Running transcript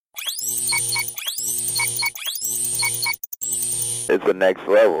it's the next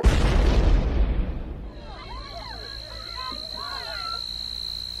level.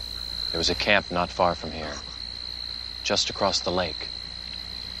 There was a camp not far from here, just across the lake.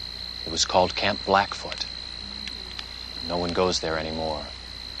 It was called Camp Blackfoot. No one goes there anymore.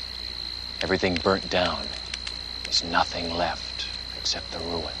 Everything burnt down. There's nothing left except the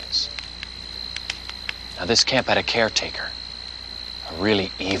ruins. Now, this camp had a caretaker, a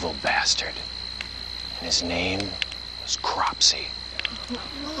really evil bastard, and his name was Cropsy.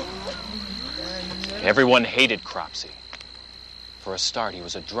 Everyone hated Cropsy. For a start, he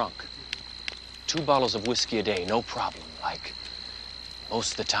was a drunk. 2 bottles of whiskey a day, no problem. Like,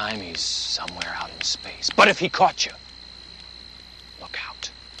 most of the time, he's somewhere out in space. But if he caught you, look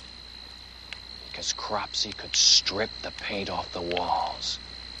out. Because Cropsy could strip the paint off the walls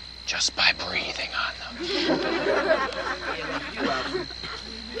just by breathing on them.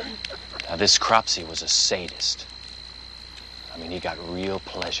 Now, this Cropsy was a sadist. I mean, he got real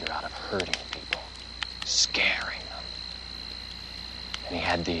pleasure out of hurting people, scaring them. And he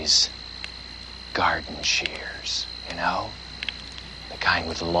had these garden shears, you know? The kind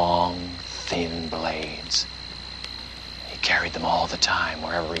with long, thin blades. He carried them all the time,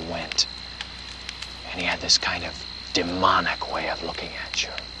 wherever he went. And he had this kind of demonic way of looking at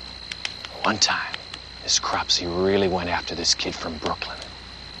you. One time, this Cropsy really went after this kid from Brooklyn.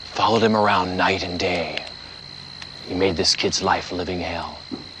 Followed him around night and day. He made this kid's life a living hell.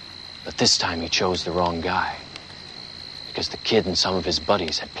 But this time he chose the wrong guy. Because the kid and some of his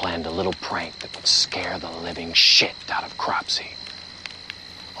buddies had planned a little prank that would scare the living shit out of Cropsy.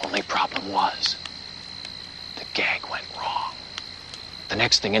 Only problem was, the gag went wrong. The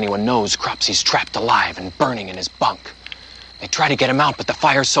next thing anyone knows, Cropsy's trapped alive and burning in his bunk. They try to get him out, but the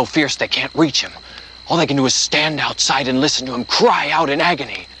fire's so fierce they can't reach him. All they can do is stand outside and listen to him cry out in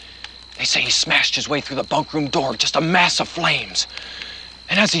agony. They say he smashed his way through the bunk room door, just a mass of flames.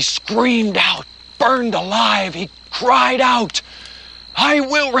 And as he screamed out, burned alive, he cried out, "I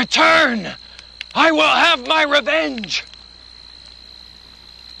will return! I will have my revenge!"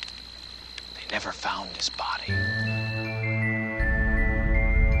 They never found his body.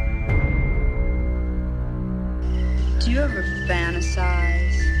 Do you ever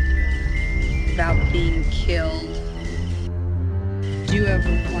fantasize about being killed? Do you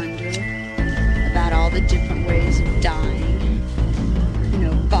ever wonder about all the different ways of dying,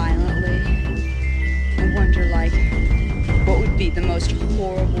 violently? And wonder, what would be the most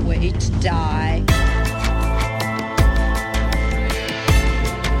horrible way to die?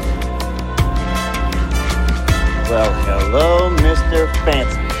 Well, hello, Mr.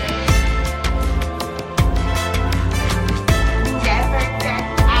 Fancy.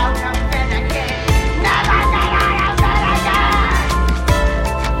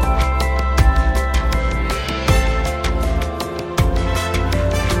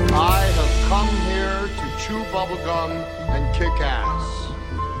 Bubblegum and kick ass,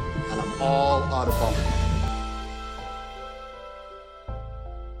 and I'm all out of bubblegum.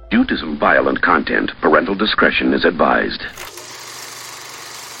 Due to some violent content, parental discretion is advised.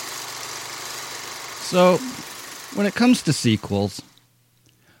 So, when it comes to sequels,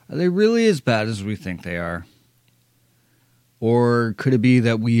 are they really as bad as we think they are? Or could it be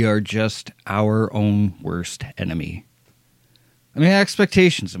that we are just our own worst enemy? I mean,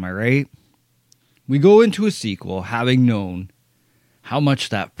 expectations, am I right? We go into a sequel having known how much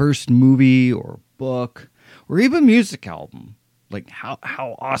that first movie or book or even music album,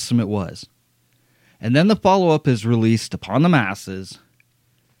 how awesome it was. And then the follow-up is released upon the masses,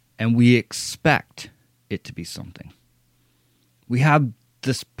 and we expect it to be something. We have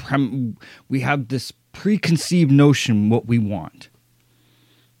this preconceived notion what we want.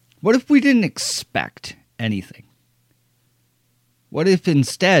 What if we didn't expect anything? What if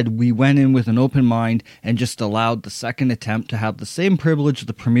instead we went in with an open mind and just allowed the second attempt to have the same privilege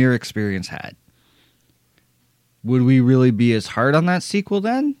the premiere experience had? Would we really be as hard on that sequel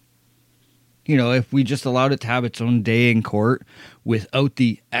then? If we just allowed it to have its own day in court without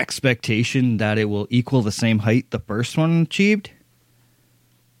the expectation that it will equal the same height the first one achieved?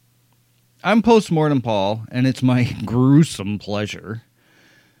 I'm Postmortem Paul, and it's my gruesome pleasure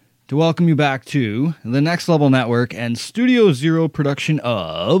to welcome you back to the Next Level Network and Studio Zero production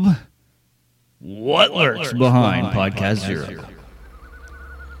of What Lurks Behind Podcast Zero.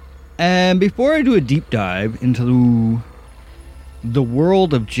 And before I do a deep dive into the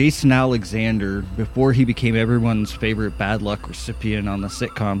world of Jason Alexander before he became everyone's favorite bad luck recipient on the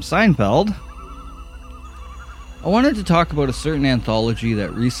sitcom Seinfeld, I wanted to talk about a certain anthology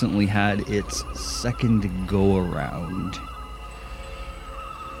that recently had its second go-around.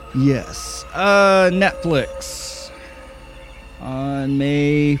 Yes, Netflix on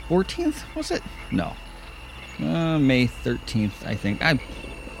May 14th, was it? No. May 13th, I think. I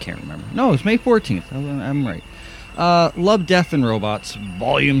can't remember. No, it was May 14th. I'm right. Love, Death, and Robots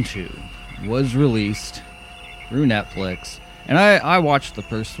Volume 2 was released through Netflix. And I watched the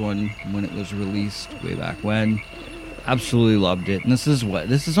first one when it was released way back when. Absolutely loved it. And this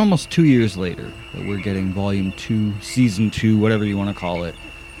is almost 2 years later that we're getting Volume 2, Season 2, whatever you want to call it.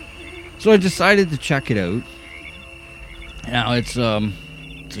 So I decided to check it out. Now it's a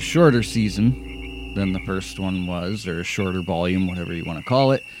shorter season than the first one was, or a shorter volume, whatever you want to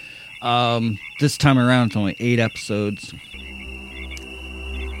call it. This time around it's only 8 episodes.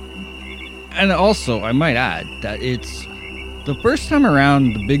 And also, I might add that it's the first time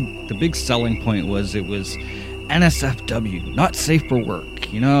around, the big selling point was it was NSFW, not safe for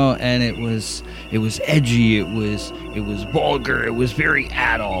work, and it was edgy, it was vulgar, it was very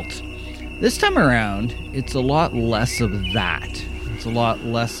adult. This time around, it's a lot less of that. It's a lot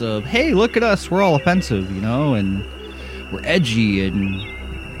less of, hey, look at us, we're all offensive, and we're edgy, and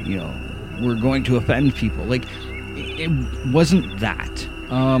we're going to offend people. Like, it wasn't that.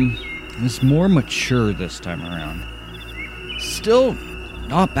 It was more mature this time around. Still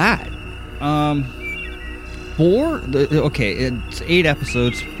not bad. It's 8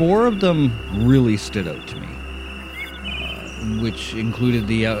 episodes. 4 of them really stood out to me, which included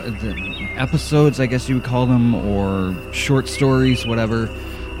the episodes, I guess you would call them, or short stories, whatever.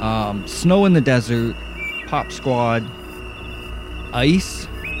 Snow in the Desert, Pop Squad, Ice,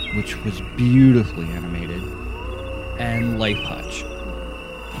 which was beautifully animated, and Life Hutch.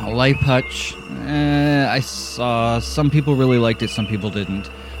 Life Hutch, I saw some people really liked it, some people didn't.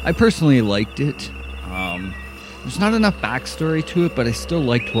 I personally liked it. There's not enough backstory to it, but I still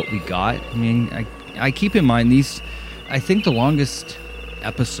liked what we got. I mean, I keep in mind these, I think the longest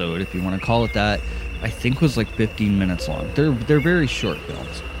episode, if you want to call it that, I think was like 15 minutes long. They're very short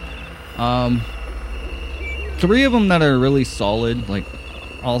films. 3 of them that are really solid, like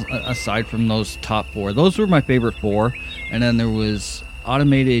all aside from those top 4. Those were my favorite 4. And then there was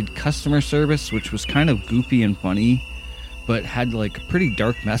Automated Customer Service, which was kind of goofy and funny, but had like a pretty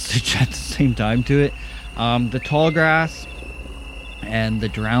dark message at the same time to it. The Tall Grass and the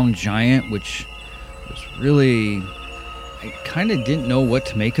Drowned Giant, which was really, I kind of didn't know what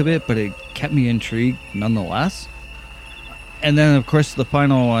to make of it, but it kept me intrigued nonetheless. And then, of course, the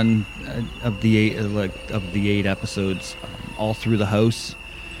final one of the 8 episodes, All Through the House,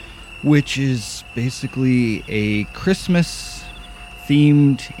 which is basically a Christmas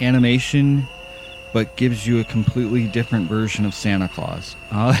themed animation, but gives you a completely different version of Santa Claus.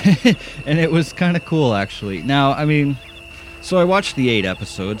 And it was kind of cool, actually. Now, I mean, so I watched the 8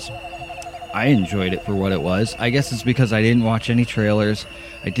 episodes. I enjoyed it for what it was. I guess it's because I didn't watch any trailers.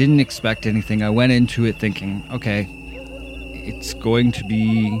 I didn't expect anything. I went into it thinking, okay, it's going to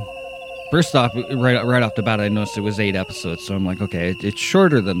be... First off, right off the bat, I noticed it was 8 episodes. So I'm like, okay, it's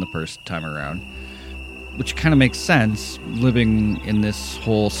shorter than the first time around. Which kind of makes sense, living in this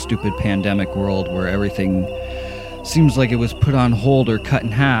whole stupid pandemic world where everything seems like it was put on hold or cut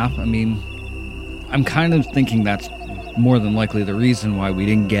in half. I mean, I'm kind of thinking that's more than likely the reason why we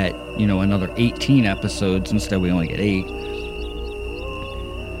didn't get, another 18 episodes. Instead, we only get 8.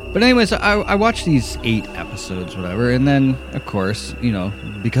 But anyways, I watched these 8 episodes, whatever, and then, of course,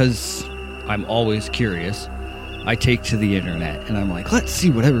 because I'm always curious, I take to the internet, and I'm like, let's see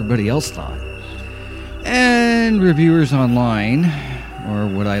what everybody else thought. And reviewers online, or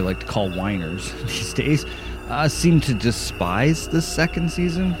what I like to call whiners these days, seem to despise this second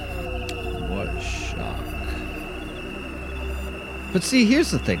season. What a shock. But see, here's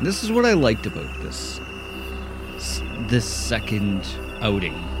the thing. This is what I liked about this second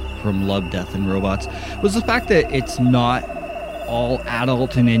outing from Love, Death, and Robots, was the fact that it's not all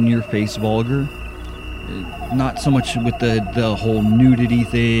adult and in-your-face vulgar. Not so much with the whole nudity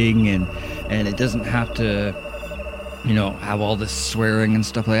thing, and it doesn't have to, have all this swearing and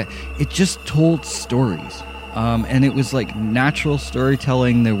stuff like that. It just told stories. And it was like natural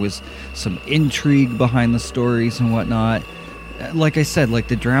storytelling. There was some intrigue behind the stories and whatnot. Like I said, like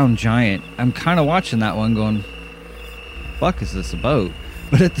the Drowned Giant, I'm kind of watching that one going, fuck is this about?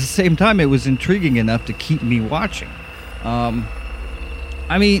 But at the same time, it was intriguing enough to keep me watching.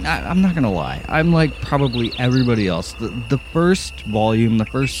 I mean, I'm not going to lie. I'm like probably everybody else. The first volume, the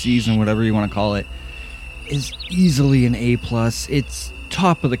first season, whatever you want to call it, is easily an A+. It's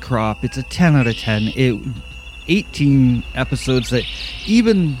top of the crop. It's a 10 out of 10. 18 episodes that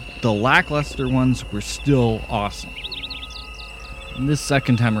even the lackluster ones were still awesome. And this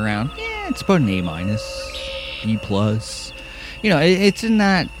second time around, it's about an A-, B+. It's in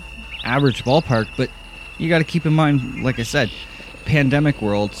that average ballpark, but you got to keep in mind, like I said, pandemic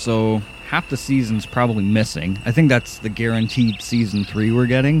world, so half the season's probably missing. I think that's the guaranteed season 3 we're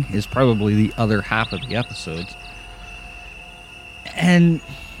getting, is probably the other half of the episodes. And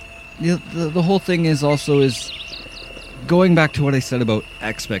the whole thing is going back to what I said about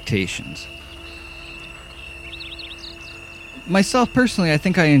expectations. Myself personally, I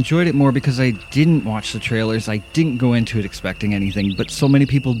think I enjoyed it more because I didn't watch the trailers. I didn't go into it expecting anything, but so many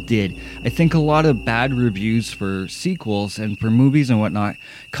people did. I think a lot of bad reviews for sequels and for movies and whatnot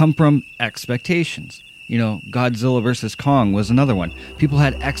come from expectations. You know, Godzilla vs. Kong was another one. People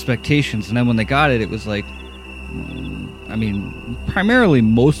had expectations, and then when they got it was like, I mean, primarily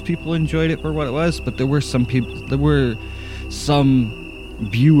most people enjoyed it for what it was, but there were some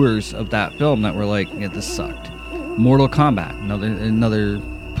viewers of that film that were like, yeah, this sucked. Mortal Kombat, another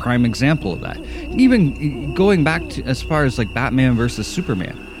prime example of that. Even going back to as far as like Batman versus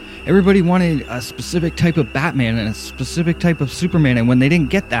Superman, everybody wanted a specific type of Batman and a specific type of Superman, and when they didn't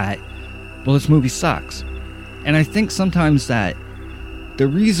get that, well, this movie sucks. And I think sometimes that the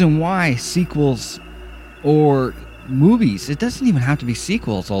reason why sequels or movies, it doesn't even have to be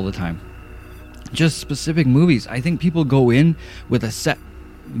sequels all the time, just specific movies. I think people go in with a set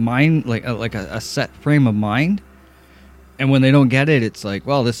mind, like a set frame of mind. And when they don't get it, it's like,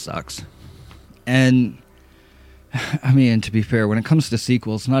 well, this sucks. And, I mean, to be fair, when it comes to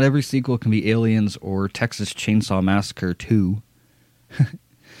sequels, not every sequel can be Aliens or Texas Chainsaw Massacre 2.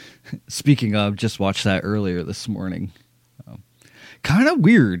 Speaking of, just watched that earlier this morning. Kind of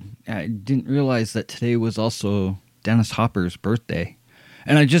weird. I didn't realize that today was also Dennis Hopper's birthday.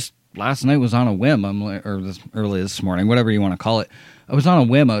 And last night was on a whim, early this morning, whatever you want to call it. I was on a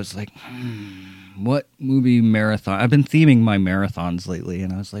whim. I was like, what movie marathon? I've been theming my marathons lately,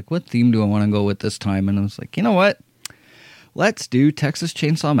 and I was like, what theme do I want to go with this time? And I was like, you know what? Let's do Texas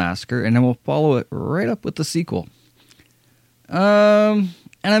Chainsaw Massacre, and then we'll follow it right up with the sequel. And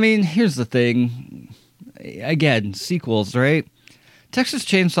I mean, here's the thing. Again, sequels, right? Texas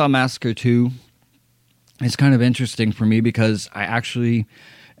Chainsaw Massacre 2 is kind of interesting for me because I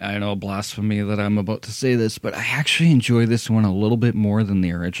know blasphemy that I'm about to say this, but I actually enjoy this one a little bit more than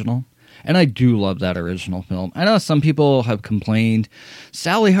the original. And I do love that original film. I know some people have complained,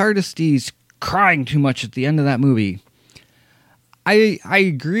 Sally Hardisty's crying too much at the end of that movie. I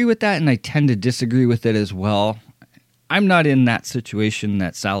agree with that, and I tend to disagree with it as well. I'm not in that situation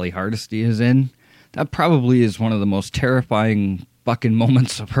that Sally Hardesty is in. That probably is one of the most terrifying fucking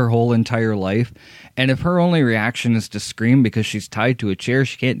moments of her whole entire life. And if her only reaction is to scream because she's tied to a chair,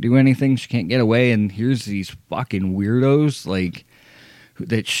 she can't do anything, she can't get away, and here's these fucking weirdos, like,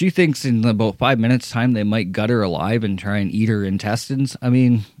 that she thinks in about 5 minutes time they might gut her alive and try and eat her intestines. I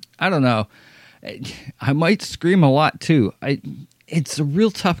mean, I don't know. I might scream a lot too. It's a real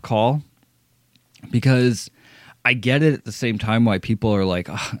tough call because I get it at the same time why people are like,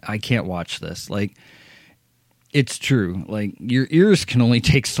 oh, I can't watch this. Like, it's true. Like, your ears can only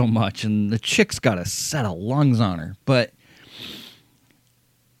take so much, and the chick's got a set of lungs on her. But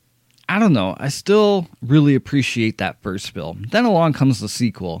I don't know. I still really appreciate that first film. Then along comes the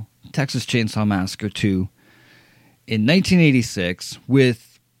sequel, Texas Chainsaw Massacre 2, in 1986,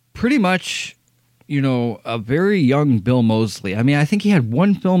 with pretty much, you know, a very young Bill Moseley. I mean, I think he had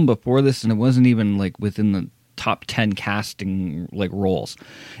one film before this, and it wasn't even, like, within the top 10 casting, like, roles.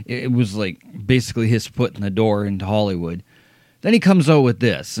 It was, like, basically his foot in the door into Hollywood. Then he comes out with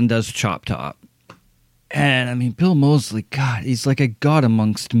this and does Chop Top. And, I mean, Bill Moseley, God, he's like a god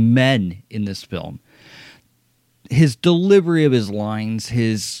amongst men in this film. His delivery of his lines,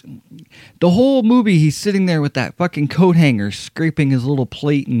 the whole movie, he's sitting there with that fucking coat hanger, scraping his little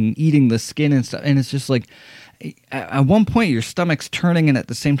plate and eating the skin and stuff. And it's just like, at one point, your stomach's turning, and at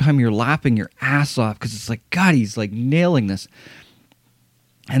the same time, you're laughing your ass off because it's like, God, he's like nailing this.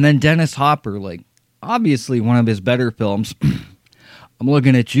 And then Dennis Hopper, like, obviously one of his better films. I'm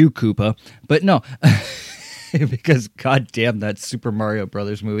looking at you, Koopa. But no, because goddamn that Super Mario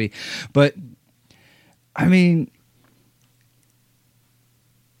Brothers movie. But, I mean,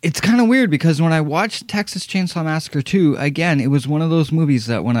 it's kind of weird because when I watched Texas Chainsaw Massacre 2, again, it was one of those movies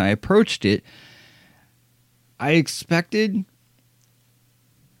that when I approached it, I expected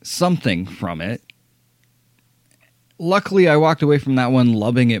something from it. Luckily, I walked away from that one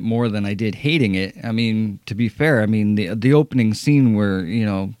loving it more than I did hating it. I mean, to be fair, I mean, the opening scene where, you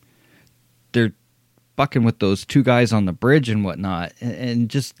know, they're fucking with those two guys on the bridge and whatnot, and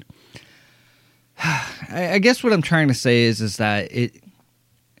just, I guess what I'm trying to say is that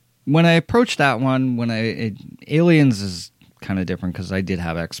when I approached that one, Aliens is kind of different because I did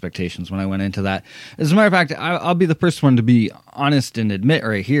have expectations when I went into that. As a matter of fact, I'll be the first one to be honest and admit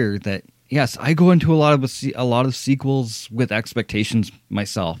right here that yes, I go into a lot of sequels with expectations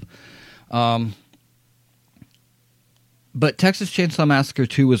myself. But Texas Chainsaw Massacre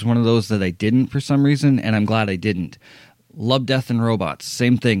 2 was one of those that I didn't for some reason, and I'm glad I didn't. Love, Death, and Robots,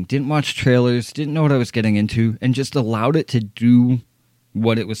 same thing. Didn't watch trailers, didn't know what I was getting into, and just allowed it to do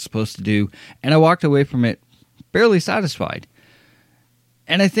what it was supposed to do. And I walked away from it barely satisfied.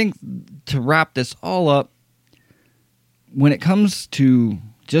 And I think to wrap this all up, when it comes to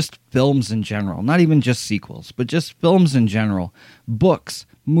just films in general, not even just sequels, but just films in general, books,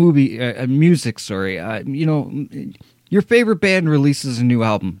 music, your favorite band releases a new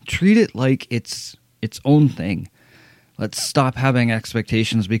album. Treat it like it's its own thing. Let's stop having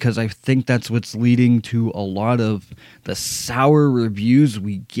expectations, because I think that's what's leading to a lot of the sour reviews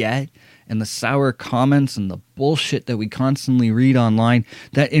we get and the sour comments and the bullshit that we constantly read online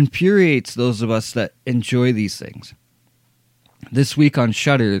that infuriates those of us that enjoy these things. This week on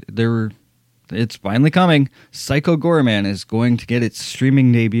Shudder, it's finally coming. Psycho Goreman is going to get its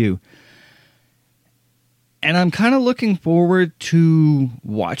streaming debut. And I'm kind of looking forward to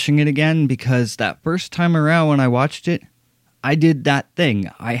watching it again, because that first time around when I watched it, I did that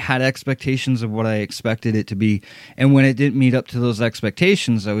thing. I had expectations of what I expected it to be. And when it didn't meet up to those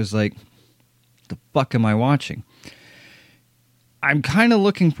expectations, I was like, the fuck am I watching? I'm kind of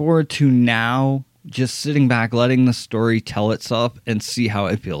looking forward to now just sitting back, letting the story tell itself and see how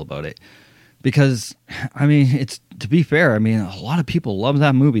I feel about it. Because, to be fair, a lot of people love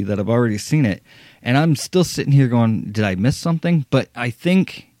that movie that have already seen it. And I'm still sitting here going, did I miss something? But I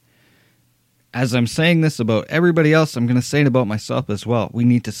think, as I'm saying this about everybody else, I'm going to say it about myself as well. We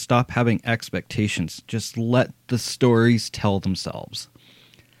need to stop having expectations. Just let the stories tell themselves.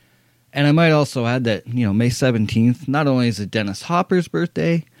 And I might also add that, May 17th, not only is it Dennis Hopper's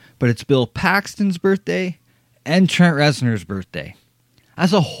birthday, but it's Bill Paxton's birthday and Trent Reznor's birthday.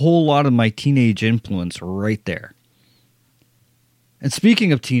 That's a whole lot of my teenage influence right there. And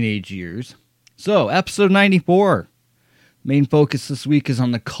speaking of teenage years, so episode 94. Main focus this week is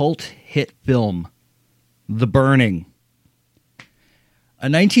on the cult hit film, The Burning. A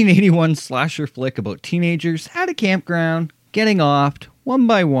 1981 slasher flick about teenagers at a campground getting offed one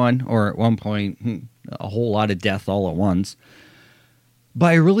by one, or at one point, a whole lot of death all at once,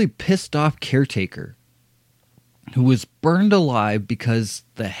 by a really pissed off caretaker who was burned alive because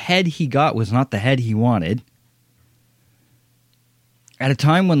the head he got was not the head he wanted. At a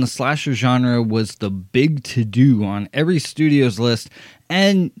time when the slasher genre was the big to-do on every studio's list,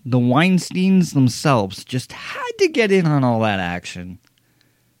 and the Weinsteins themselves just had to get in on all that action.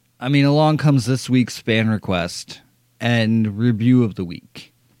 Along comes this week's fan request and review of the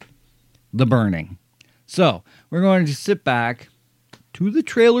week. The Burning. So, we're going to sit back to the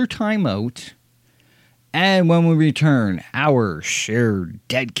trailer timeout, and when we return, our shared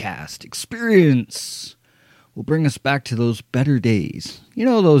Deadcast experience will bring us back to those better days.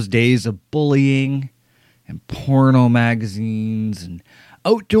 Those days of bullying and porno magazines and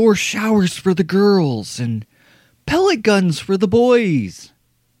outdoor showers for the girls and pellet guns for the boys.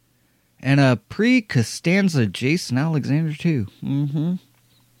 And a pre-Costanza Jason Alexander too. He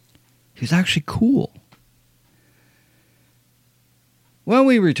was actually cool. When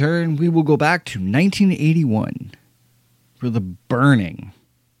we return, we will go back to 1981 for The Burning.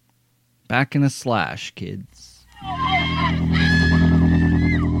 Back in a slash, kids.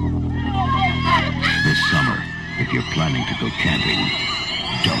 This summer, if you're planning to go camping,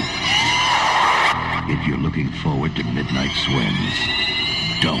 don't. If you're looking forward to midnight swims,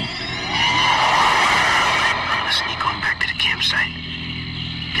 don't. Sneak on back to the campsite.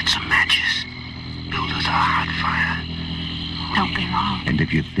 Get some matches. Build us a hot fire. Don't be wrong. And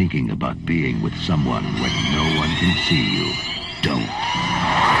if you're thinking about being with someone when no one can see you, don't.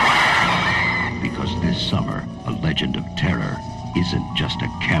 Because this summer, A Legend of Terror isn't just a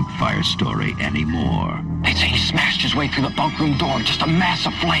campfire story anymore. They'd say he smashed his way through the bunk room door, just a mass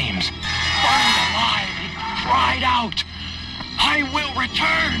of flames. Burned alive, he cried out, "I will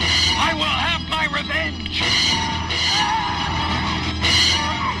return! I will have my revenge!"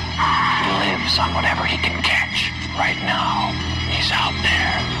 He lives on whatever he can catch. Right now, he's out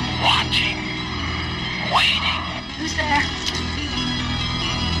there, watching, waiting. Who's there?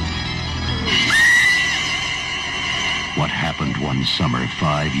 What happened one summer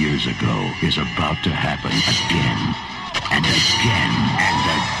 5 years ago is about to happen again, and again, and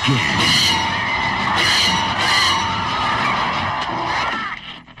again.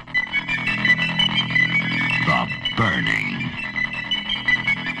 The Burning.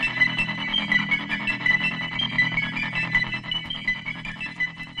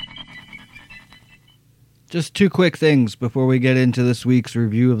 Just two quick things before we get into this week's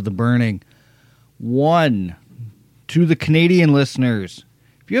review of The Burning. One, to the Canadian listeners,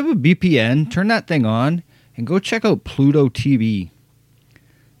 if you have a VPN, turn that thing on and go check out Pluto TV.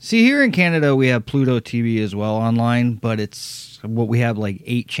 See, here in Canada, we have Pluto TV as well online, but it's what we have, like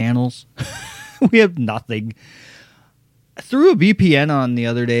 8 channels. We have nothing. I threw a VPN on the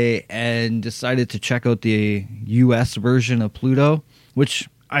other day and decided to check out the US version of Pluto, which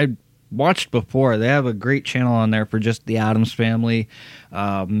I watched before. They have a great channel on there for just the Addams Family,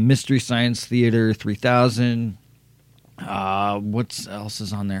 Mystery Science Theater 3000. What else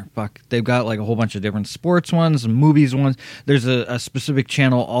is on there? Fuck, they've got like a whole bunch of different sports ones, movies ones. There's a specific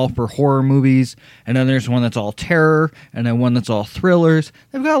channel all for horror movies, and then there's one that's all terror, and then one that's all thrillers.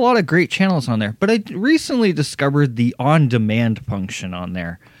 They've got a lot of great channels on there. But I recently discovered the on-demand function on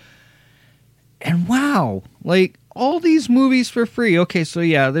there. And wow, like all these movies for free. Okay, so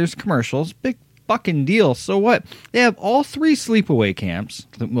yeah, there's commercials. Big fucking deal. So what? They have all 3 sleepaway camps.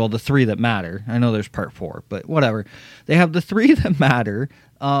 Well, the 3 that matter. I know there's part 4, but whatever. They have the 3 that matter.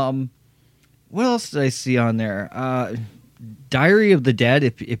 What else did I see on there? Diary of the Dead,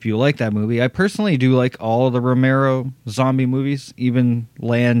 if you like that movie. I personally do like all of the Romero zombie movies, even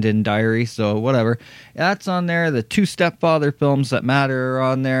Land and Diary, so whatever. That's on there. The 2 Stepfather films that matter are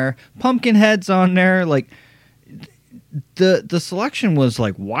on there. Pumpkinhead's on there. Like, the selection was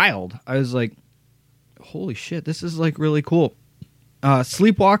like wild. I was like, holy shit, this is like really cool.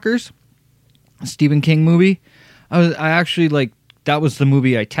 Sleepwalkers, Stephen King movie. I actually like, that was the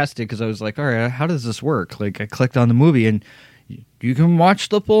movie I tested because I was like, all right, how does this work? Like, I clicked on the movie and you can watch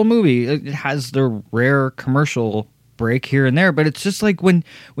the full movie. It has the rare commercial break here and there, but it's just like when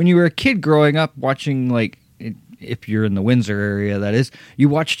you were a kid growing up watching, like, if you're in the Windsor area, that is, you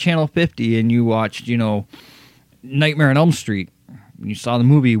watched Channel 50 and you watched, you know, Nightmare on Elm Street. You saw the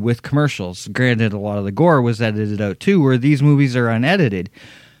movie with commercials. Granted, a lot of the gore was edited out too, where these movies are unedited.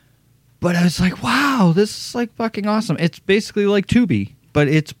 But I was like, wow, this is like fucking awesome. It's basically like Tubi, but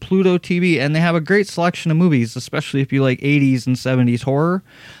it's Pluto TV, and they have a great selection of movies, especially if you like 80s and 70s horror.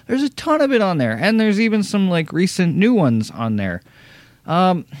 There's a ton of it on there, and there's even some like recent new ones on there.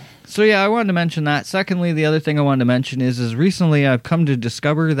 So yeah, I wanted to mention that. Secondly, the other thing I wanted to mention is recently I've come to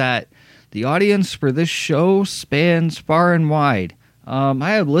discover that the audience for this show spans far and wide.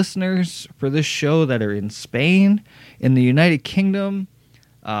 I have listeners for this show that are in Spain, in the United Kingdom,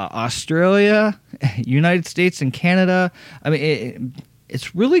 Australia, United States, and Canada. I mean,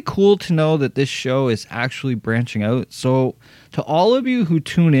 it's really cool to know that this show is actually branching out. So to all of you who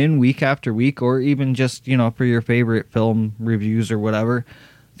tune in week after week, or even just, you know, for your favorite film reviews or whatever,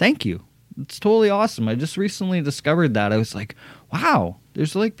 thank you. It's totally awesome. I just recently discovered that. I was like, wow,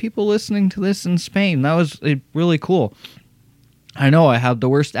 there's like people listening to this in Spain. That was really cool. I know I have the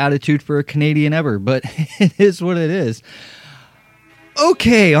worst attitude for a Canadian ever, but it is what it is.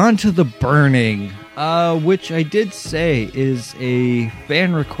 Okay, on to The Burning, which I did say is a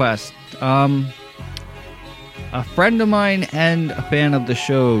fan request. A friend of mine and a fan of the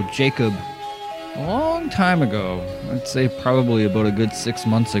show, Jacob, a long time ago, I'd say probably about a good 6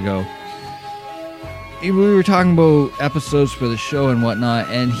 months ago, we were talking about episodes for the show and whatnot,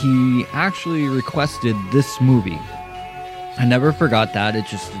 and he actually requested this movie. I never forgot that. It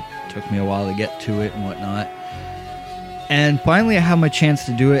just took me a while to get to it and whatnot. And finally I had my chance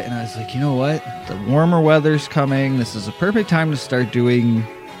to do it, and I was like, you know what? The warmer weather's coming. This is a perfect time to start doing,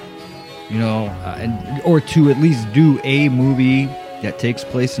 you know, or to at least do a movie that takes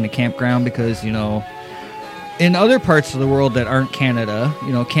place in a campground, because, you know, in other parts of the world that aren't Canada,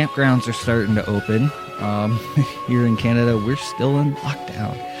 you know, campgrounds are starting to open. Here in Canada, we're still in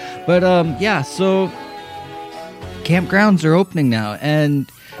lockdown. But, yeah, so campgrounds are opening now, and,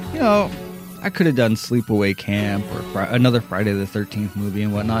 you know, I could have done Sleepaway Camp or another Friday the 13th movie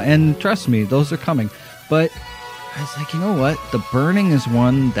and whatnot, and trust me, those are coming. But I was like, you know what? The Burning is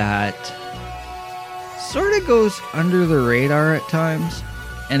one that sort of goes under the radar at times,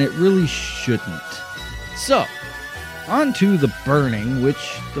 and it really shouldn't. So, on to The Burning,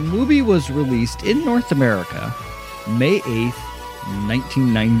 which the movie was released in North America May 8th,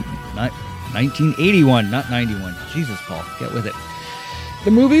 1981, not 91. Jesus, Paul, get with it.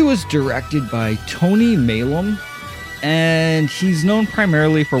 The movie was directed by Tony Maylam, and he's known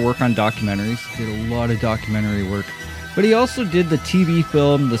primarily for work on documentaries. He did a lot of documentary work. But he also did the TV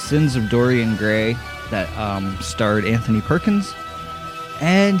film The Sins of Dorian Gray that starred Anthony Perkins.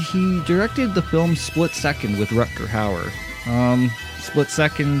 And he directed the film Split Second with Rutger Hauer. Split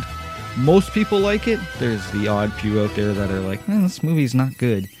Second, most people like it. There's the odd few out there that are like, this movie's not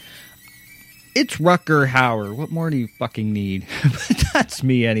good. It's Rutger Hauer. What more do you fucking need? But that's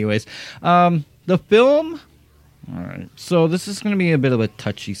me anyways. The The film... All right, so this is going to be a bit of a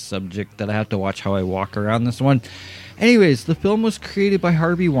touchy subject that I have to watch how I walk around this one. Anyways, the film was created by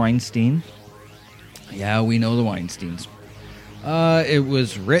Harvey Weinstein. Yeah, we know the Weinsteins. It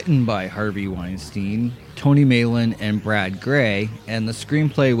was written by Harvey Weinstein, Tony Malin, and Brad Gray, and the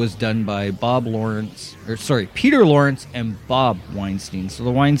screenplay was done by Peter Lawrence and Bob Weinstein. So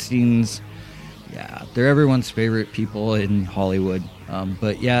the Weinsteins, yeah, they're everyone's favorite people in Hollywood.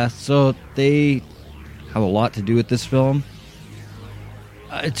 But yeah, so they have a lot to do with this film.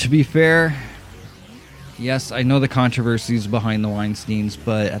 To be fair, yes, I know the controversies behind the Weinsteins,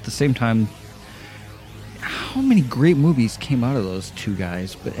 but at the same time, how many great movies came out of those two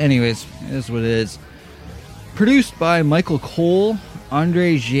guys? But anyways, it is what it is. Produced by Michael Cole,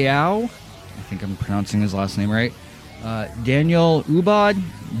 Andre Giao, I think I'm pronouncing his last name right, Daniel Ubad,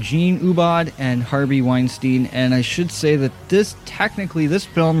 Gene Ubad, and Harvey Weinstein. And I should say that this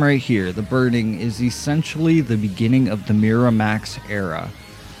film right here, The Burning, is essentially the beginning of the Miramax era.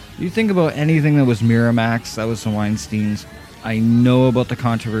 You think about anything that was Miramax, that was the Weinsteins. I know about the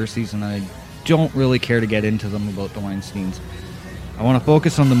controversies, and I don't really care to get into them about the Weinsteins. I want to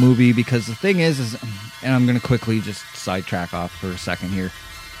focus on the movie because the thing is, and I'm going to quickly just sidetrack off for a second here.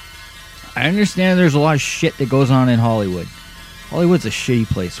 I understand there's a lot of shit that goes on in Hollywood. Hollywood's a shitty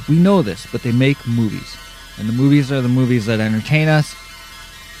place. We know this, but they make movies. And the movies are the movies that entertain us.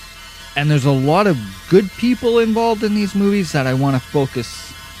 And there's a lot of good people involved in these movies that I want to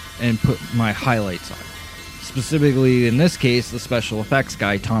focus and put my highlights on. Specifically, in this case, the special effects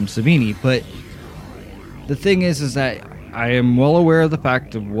guy, Tom Savini. But the thing is that I am well aware of the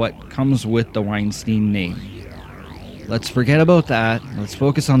fact of what comes with the Weinstein name. Let's forget about that. Let's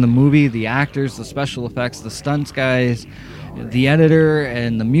focus on the movie, the actors, the special effects, the stunts guys, the editor,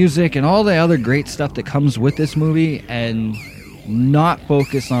 and the music, and all the other great stuff that comes with this movie, and not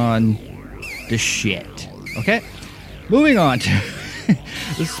focus on the shit. Okay? Moving on to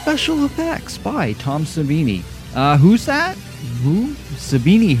the special effects by Tom Savini. Who's that? Who?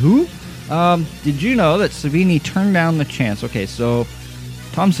 Savini who? Did you know that Savini turned down the chance? Okay, so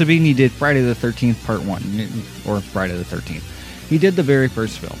Tom Savini did Friday the 13th Part 1, or Friday the 13th. He did the very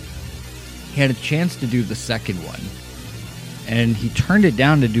first film. He had a chance to do the second one, and he turned it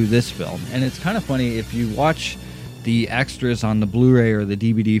down to do this film. And it's kind of funny, if you watch the extras on the Blu-ray or the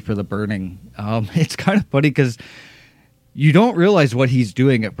DVD for The Burning, it's kind of funny because you don't realize what he's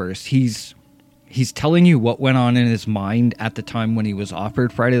doing at first. He's telling you what went on in his mind at the time when he was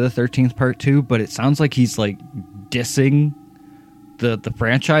offered Friday the 13th Part 2, but it sounds like he's like dissing the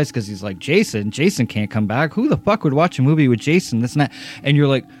franchise, because he's like, Jason can't come back. Who the fuck would watch a movie with Jason? This and that. And you're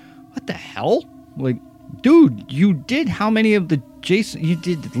like, what the hell? Like, dude, you did how many of the Jason? You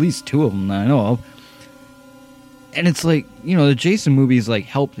did at least 2 of them that I know of. And it's like, you know, the Jason movies like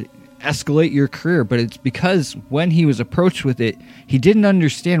helped escalate your career, but it's because when he was approached with it, he didn't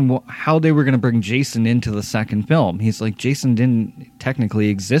understand how they were going to bring Jason into the second film. He's like, Jason didn't technically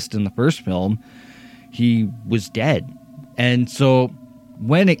exist in the first film. He was dead. And so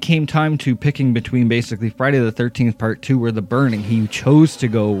when it came time to picking between basically Friday the 13th Part 2 or The Burning, he chose to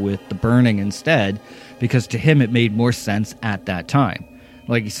go with The Burning instead, because to him it made more sense at that time.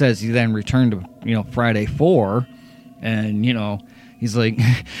 Like he says, he then returned to, Friday 4, and, he's like,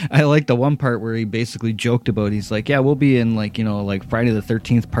 I like the one part where he basically joked about, he's like, yeah, we'll be in like Friday the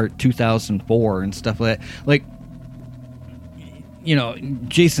 13th Part 2004 and stuff like that. Like,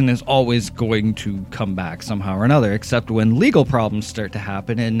 Jason is always going to come back somehow or another, except when legal problems start to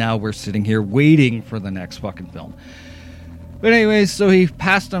happen, and now we're sitting here waiting for the next fucking film. But anyways, so he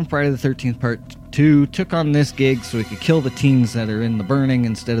passed on Friday the 13th Part 2, took on this gig so he could kill the teens that are in The Burning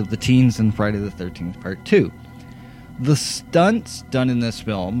instead of the teens in Friday the 13th Part 2. The stunts done in this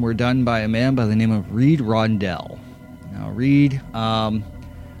film were done by a man by the name of Reed Rondell. Now, Reed,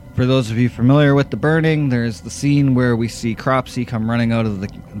 for those of you familiar with The Burning, there's the scene where we see Cropsey come running out of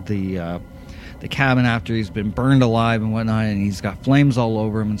the cabin after he's been burned alive and whatnot, and he's got flames all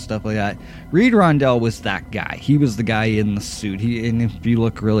over him and stuff like that. Reed Rondell was that guy. He was the guy in the suit. And if you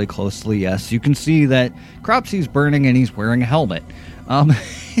look really closely, yes, you can see that Cropsey's burning and he's wearing a helmet.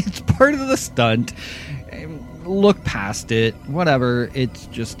 It's part of the stunt. Look past it. Whatever.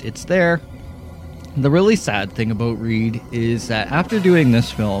 It's there. The really sad thing about Reed is that after doing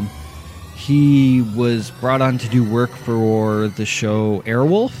this film, he was brought on to do work for the show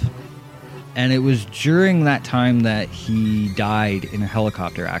Airwolf, and it was during that time that he died in a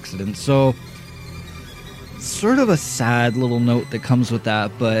helicopter accident. So, sort of a sad little note that comes with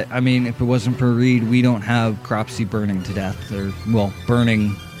that, but I mean, if it wasn't for Reed, we don't have Cropsey burning to death, or, well,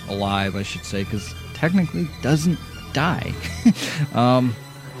 burning alive, I should say, because technically doesn't die.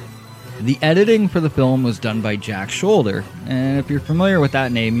 The editing for the film was done by Jack Shoulder, and if you're familiar with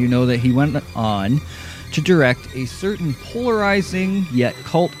that name, you know that he went on to direct a certain polarizing yet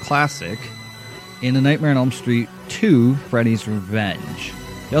cult classic in A Nightmare on Elm Street 2, Freddy's Revenge.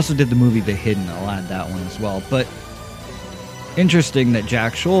 He also did the movie The Hidden. I'll add that one as well. But interesting that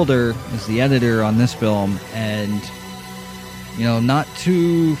Jack Shoulder is the editor on this film, and not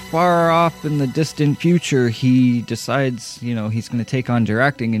too far off in the distant future, he decides, he's going to take on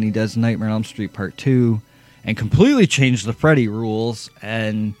directing, and he does Nightmare on Elm Street Part 2 and completely change the Freddy rules,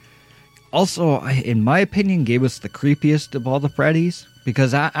 and also, in my opinion, gave us the creepiest of all the Freddys,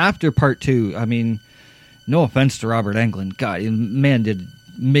 because after Part 2, I mean, no offense to Robert Englund, God, man did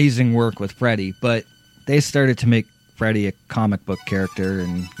amazing work with Freddy, but they started to make Freddy a comic book character,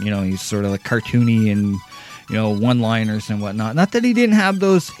 and, he's sort of like cartoony and, one-liners and whatnot. Not that he didn't have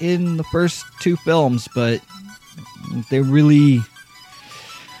those in the first 2 films, but they really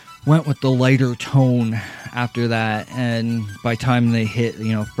went with the lighter tone after that, and by the time they hit,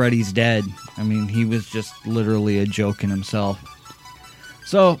 Freddy's Dead, I mean, he was just literally a joke in himself.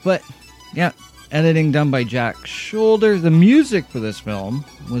 So, but, yeah, editing done by Jack Shoulder. The music for this film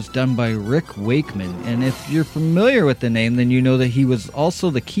was done by Rick Wakeman, and if you're familiar with the name, then you know that he was also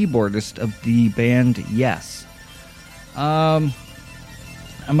the keyboardist of the band Yes. I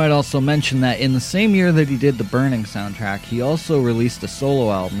might also mention that in the same year that he did the Burning soundtrack, he also released a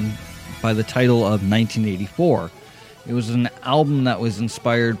solo album by the title of 1984. It was an album that was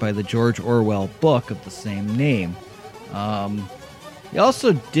inspired by the George Orwell book of the same name. He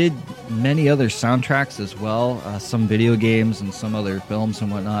also did many other soundtracks as well, some video games and some other films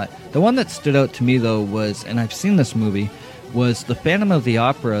and whatnot. The one that stood out to me, though, was, and I've seen this movie, was the Phantom of the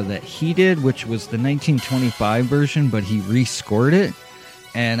Opera that he did, which was the 1925 version, but he rescored it.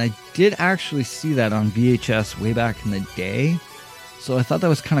 And I did actually see that on VHS way back in the day. So I thought that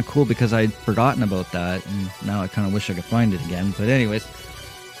was kind of cool because I'd forgotten about that, and now I kind of wish I could find it again. But anyways,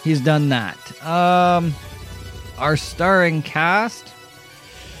 he's done that. Our starring cast,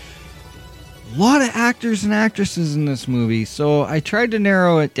 a lot of actors and actresses in this movie, so I tried to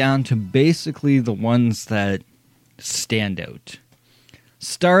narrow it down to basically the ones that stand out.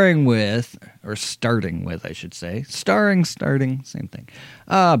 Starting with, I should say. Starting, same thing.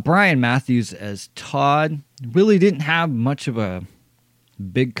 Brian Matthews as Todd. Really didn't have much of a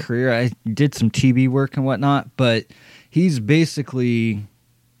big career. I did some TV work and whatnot, but he's basically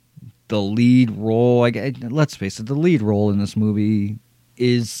the lead role. Let's face it, the lead role in this movie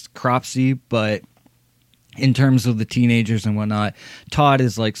is Cropsy, but in terms of the teenagers and whatnot, Todd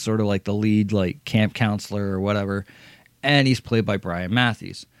is like sort of like the lead, like camp counselor or whatever, and he's played by Brian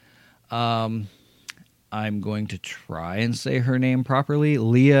Matthews. I'm going to try and say her name properly.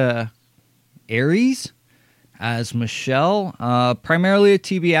 Leah Aries as Michelle, primarily a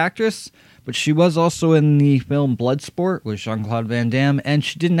TV actress, but she was also in the film Bloodsport with Jean-Claude Van Damme, and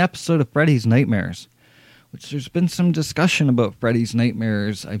she did an episode of Freddy's Nightmares, which there's been some discussion about Freddy's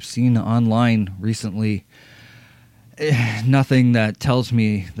Nightmares I've seen online recently. Nothing that tells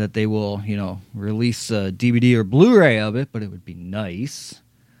me that they will, release a DVD or Blu-ray of it, but it would be nice,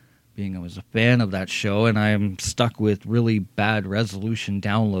 being I was a fan of that show, and I'm stuck with really bad resolution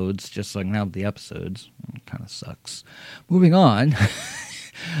downloads just so I can have the episodes. It kind of sucks. Moving on,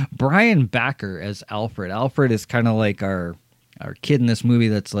 Brian Backer as Alfred. Alfred is kind of like our kid in this movie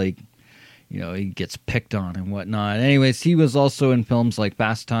that's like, he gets picked on and whatnot. Anyways, he was also in films like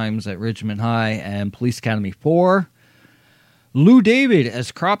Fast Times at Ridgemont High and Police Academy 4. Lou David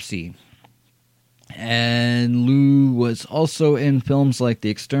as Cropsy. And Lou was also in films like The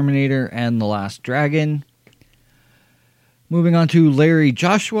Exterminator and The Last Dragon. Moving on to Larry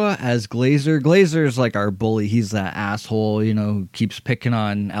Joshua as Glazer. Glazer is like our bully. He's that asshole, who keeps picking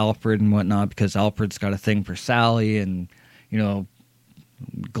on Alfred and whatnot because Alfred's got a thing for Sally, and,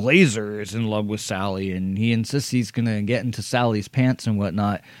 Glazer is in love with Sally, and he insists he's going to get into Sally's pants and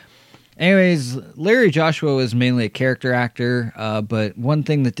whatnot. Anyways, Larry Joshua was mainly a character actor, but one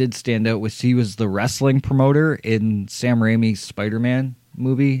thing that did stand out was he was the wrestling promoter in Sam Raimi's Spider-Man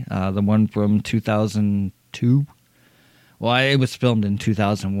movie, the one from 2002. Well, it was filmed in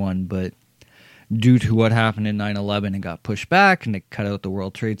 2001, but due to what happened in 9/11, it got pushed back, and it cut out the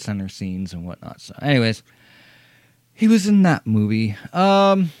World Trade Center scenes and whatnot. So anyways, he was in that movie.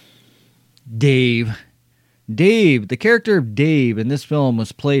 Dave, the character of Dave in this film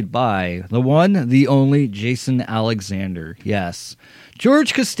was played by the one, the only Jason Alexander. Yes.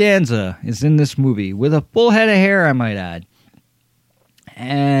 George Costanza is in this movie with a full head of hair, I might add.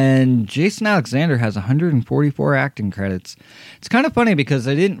 And Jason Alexander has 144 acting credits. It's kind of funny because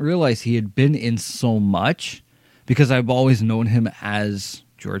I didn't realize he had been in so much, because I've always known him as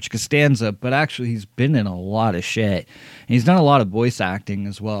George Costanza, but actually he's been in a lot of shit. And he's done a lot of voice acting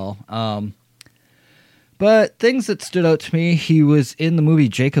as well. But things that stood out to me, he was in the movie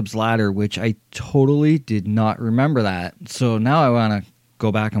Jacob's Ladder, which I totally did not remember that. So now I want to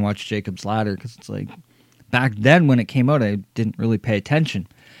go back and watch Jacob's Ladder, because it's like, back then when it came out, I didn't really pay attention.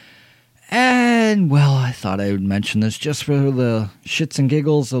 And, well, I thought I would mention this just for the shits and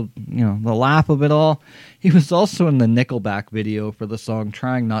giggles of, the laugh of it all. He was also in the Nickelback video for the song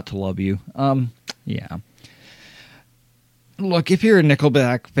Trying Not to Love You. Yeah. Look, if you're a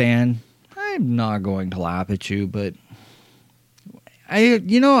Nickelback fan, I'm not going to laugh at you, but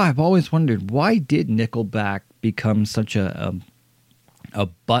I've always wondered, why did Nickelback become such a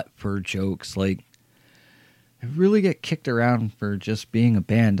butt for jokes? Like, they really get kicked around for just being a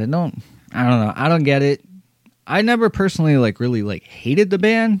band. I don't know. I don't get it. I never personally really hated the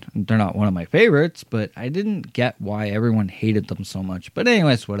band. They're not one of my favorites, but I didn't get why everyone hated them so much. But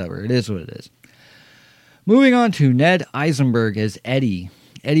anyways, whatever. It is what it is. Moving on to Ned Eisenberg as Eddie.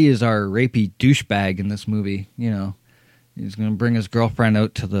 Eddie is our rapey douchebag in this movie. He's going to bring his girlfriend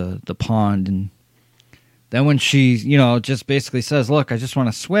out to the pond, and then when she, just basically says, look, I just want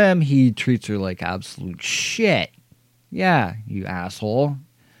to swim, he treats her like absolute shit. Yeah, you asshole.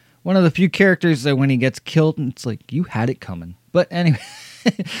 One of the few characters that when he gets killed, it's like, you had it coming. But anyway,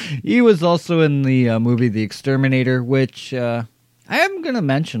 he was also in the movie The Exterminator, which I am going to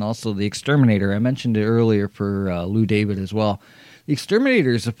mention also The Exterminator. I mentioned it earlier for Lou David as well. The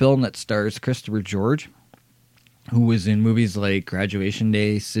Exterminator is a film that stars Christopher George, who was in movies like Graduation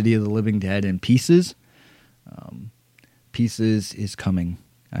Day, City of the Living Dead, and Pieces. Pieces is coming.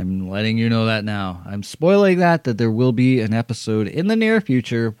 I'm letting you know that now. I'm spoiling that there will be an episode in the near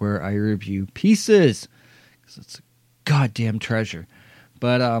future where I review Pieces, because it's a goddamn treasure.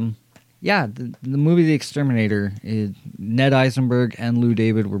 But yeah, the movie The Exterminator, Ned Eisenberg and Lou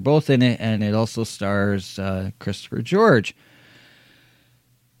David were both in it, and it also stars Christopher George.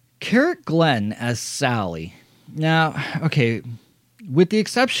 Carrot Glenn as Sally. Now, okay, with the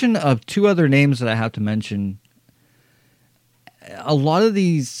exception of two other names that I have to mention, a lot of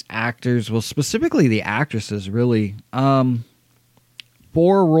these actors, well, specifically the actresses, really, 4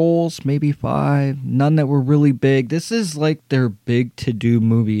 roles, maybe 5, none that were really big. This is like their big to-do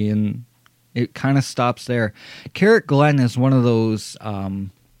movie, and it kind of stops there. Carrot Glenn is one of those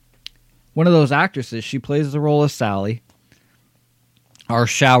actresses. She plays the role of Sally, our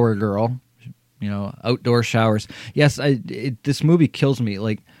shower girl. Outdoor showers. Yes, this movie kills me.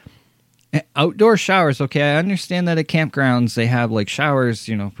 Like, outdoor showers, okay, I understand that at campgrounds they have like showers,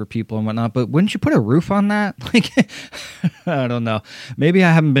 for people and whatnot, but wouldn't you put a roof on that? Like, I don't know. Maybe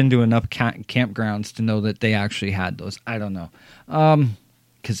I haven't been to enough campgrounds to know that they actually had those. I don't know.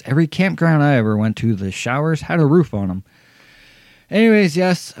 Because every campground I ever went to, the showers had a roof on them. Anyways,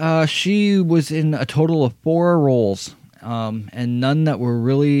 yes, she was in a total of 4 roles. And none that were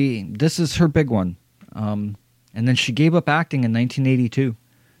really, this is her big one. And then she gave up acting in 1982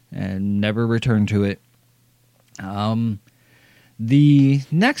 and never returned to it. The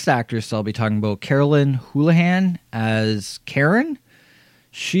next actress I'll be talking about, Carolyn Houlihan as Karen.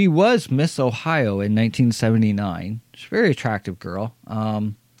 She was Miss Ohio in 1979. She's a very attractive girl.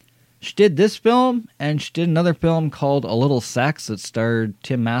 She did this film, and she did another film called A Little Sex that starred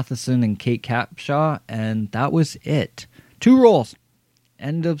Tim Matheson and Kate Capshaw, and that was it. 2 roles.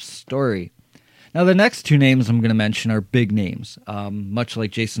 End of story. Now, the next 2 names I'm going to mention are big names. Much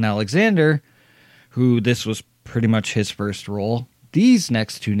like Jason Alexander, who this was pretty much his first role. These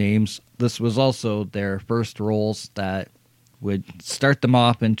next 2 names, this was also their first roles that would start them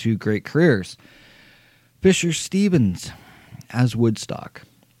off into great careers. Fisher Stevens as Woodstock.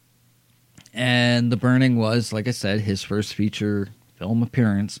 And The Burning was, like I said, his first feature film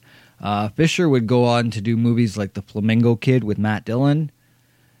appearance. Fisher would go on to do movies like The Flamingo Kid with Matt Dillon.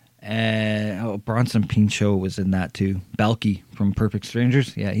 And Bronson Pinchot was in that too. Balky from Perfect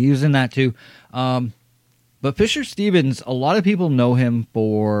Strangers. Yeah, he was in that too. But Fisher Stevens, a lot of people know him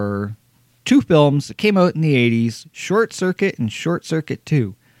for 2 films that came out in the 80s, Short Circuit and Short Circuit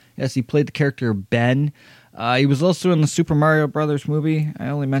 2. Yes, he played the character Ben. He was also in the Super Mario Brothers movie. I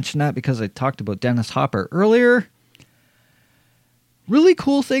only mentioned that because I talked about Dennis Hopper earlier. Really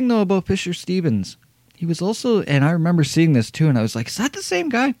cool thing, though, about Fisher Stevens. He was also, and I remember seeing this, too, and I was like, is that the same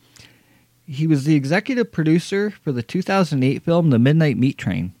guy? He was the executive producer for the 2008 film The Midnight Meat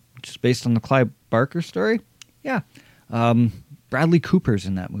Train, which is based on the Clive Barker story. Yeah. Bradley Cooper's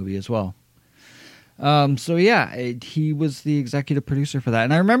in that movie as well. So yeah, he was the executive producer for that.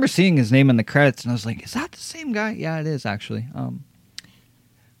 And I remember seeing his name in the credits, and I was like, is that the same guy? Yeah, it is, actually.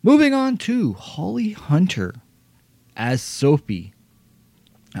 Moving on to Holly Hunter as Sophie.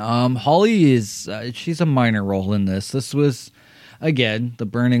 Holly is, she's a minor role in this. This was, again, The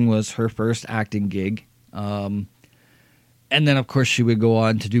Burning was her first acting gig. And then, of course, she would go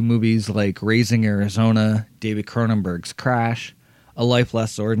on to do movies like Raising Arizona, David Cronenberg's Crash, A Life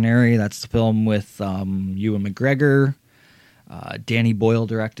Less Ordinary. That's the film with Ewan McGregor. Danny Boyle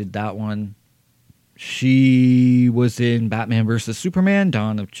directed that one. She was in Batman vs. Superman,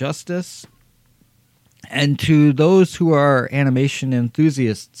 Dawn of Justice. And to those who are animation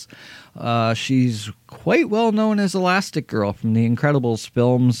enthusiasts, she's quite well known as Elastic Girl from the Incredibles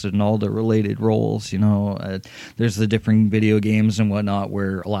films and all the related roles. You know, there's the different video games and whatnot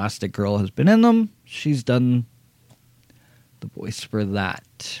where Elastic Girl has been in them. She's done the voice for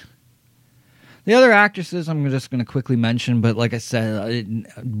that. The other actresses I'm just going to quickly mention, but like I said,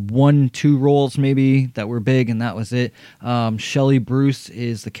 1-2 roles maybe that were big, and that was it. Shelley Bruce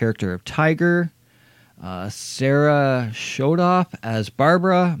is the character of Tiger. Sarah Shodoff as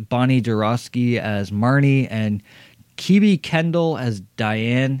Barbara, Bonnie Dorosky as Marnie, and Kibi Kendall as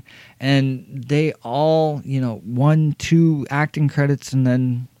Diane. And they all, 1-2 acting credits and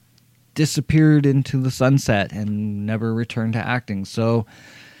then disappeared into the sunset and never returned to acting. So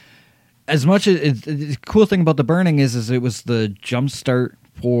as much as the cool thing about The Burning is it was the jumpstart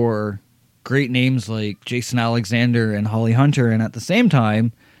for great names like Jason Alexander and Holly Hunter, and at the same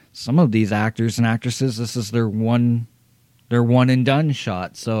time, some of these actors and actresses, this is their one and done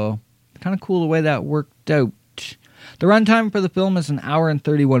shot. So kind of cool the way that worked out. The runtime for the film is 1 hour and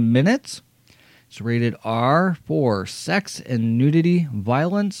 31 minutes. It's rated R for sex and nudity,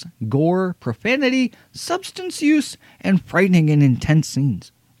 violence, gore, profanity, substance use, and frightening and intense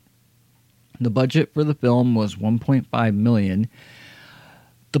scenes. The budget for the film was $1.5 million.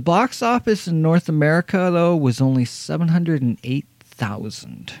 The box office in North America, though, was only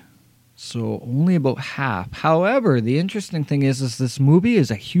 $708,000. So only about half. However, the interesting thing is this movie is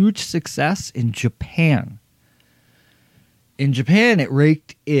a huge success in Japan. In Japan, it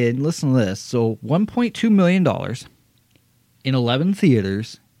raked in, listen to this, so $1.2 million in 11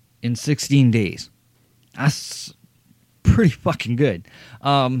 theaters in 16 days. That's pretty fucking good.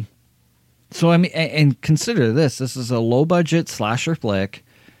 So, I mean, and consider this is a low-budget slasher flick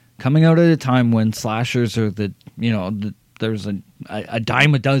coming out at a time when slashers are there's a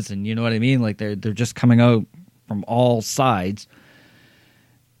dime a dozen, you know what I mean? Like, they're just coming out from all sides.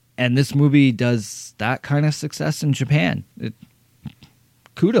 And this movie does that kind of success in Japan.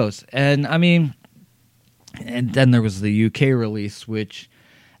 Kudos. And, I mean, and then there was the UK release, which,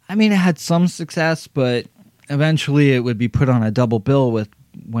 I mean, it had some success, but eventually it would be put on a double bill with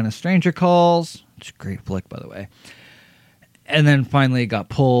When a Stranger Calls, which is a great flick, by the way. And then finally it got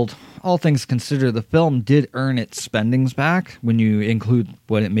pulled. All things considered, the film did earn its spendings back when you include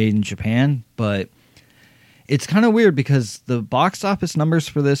what it made in Japan. But it's kind of weird because the box office numbers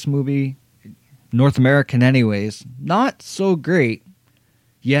for this movie, North American anyways, not so great.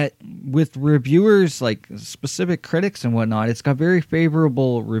 Yet with reviewers, like specific critics and whatnot, it's got very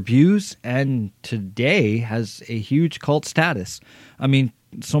favorable reviews and today has a huge cult status. I mean,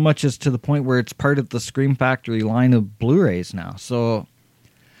 so much as to the point where it's part of the Scream Factory line of Blu-rays now. So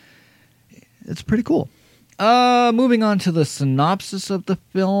it's pretty cool. Moving on to the synopsis of the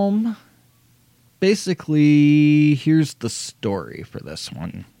film. Basically, here's the story for this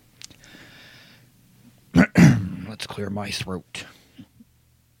one. Let's clear my throat.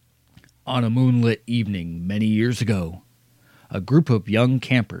 On a moonlit evening many years ago, a group of young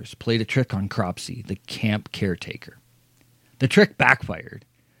campers played a trick on Cropsy, the camp caretaker. The trick backfired,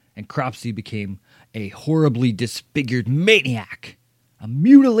 and Cropsy became a horribly disfigured maniac, a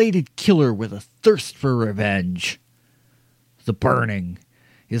mutilated killer with a thirst for revenge. The Burning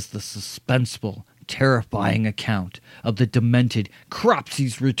is the suspenseful, terrifying account of the demented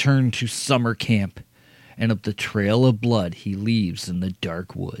Cropsy's return to summer camp and of the trail of blood he leaves in the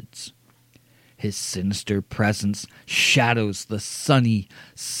dark woods. His sinister presence shadows the sunny,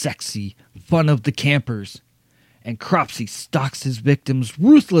 sexy fun of the campers, and Cropsy stalks his victims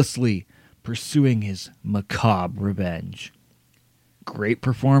ruthlessly, pursuing his macabre revenge. Great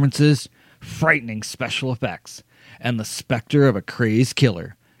performances, frightening special effects, and the specter of a crazed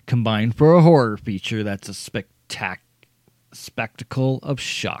killer combined for a horror feature that's a spectacle of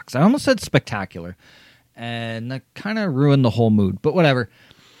shocks. I almost said spectacular, and that kind of ruined the whole mood, but whatever.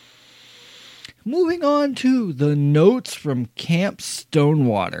 Moving on to the notes from Camp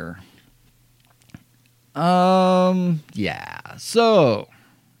Stonewater. So,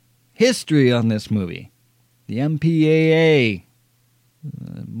 history on this movie. The MPAA,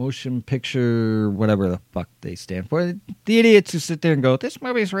 motion picture, whatever the fuck they stand for. The idiots who sit there and go, this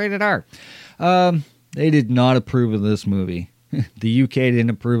movie's rated R. They did not approve of this movie. The UK didn't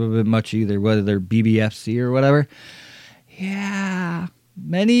approve of it much either, whether they're BBFC or whatever. Yeah,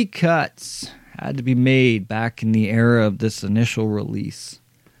 many cuts had to be made back in the era of this initial release.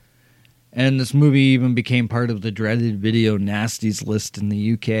 And this movie even became part of the dreaded video nasties list in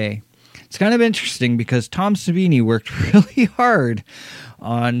the UK. It's kind of interesting because Tom Savini worked really hard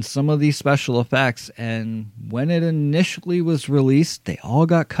on some of these special effects, and when it initially was released, they all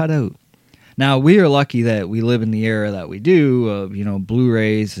got cut out. Now, we are lucky that we live in the era that we do of,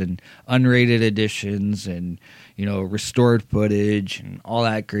 Blu-rays and unrated editions and, restored footage and all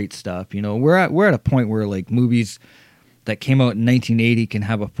that great stuff. We're at a point where, like, movies that came out in 1980 can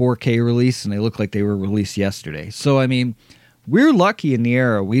have a 4K release and they look like they were released yesterday. So, I mean, we're lucky in the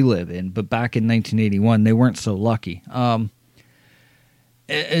era we live in, but back in 1981, they weren't so lucky.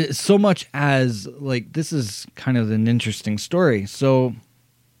 So much as, like, this is kind of an interesting story. So,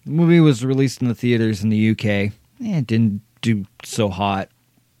 the movie was released in the theaters in the UK. It didn't do so hot.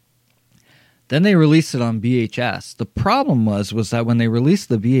 Then they released it on VHS. The problem was that when they released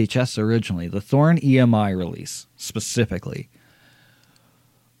the VHS originally, the Thorn EMI release specifically,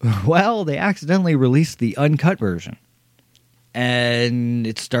 well, they accidentally released the uncut version. And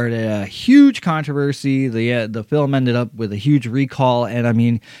it started a huge controversy. The film ended up with a huge recall. And I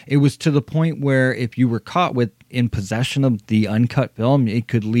mean, it was to the point where if you were caught in possession of the uncut film, it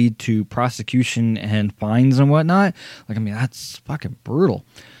could lead to prosecution and fines and whatnot. Like, I mean, that's fucking brutal.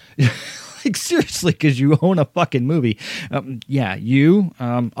 Like, seriously, because you own a fucking movie. You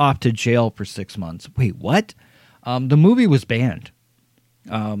off to jail for 6 months. Wait, what? The movie was banned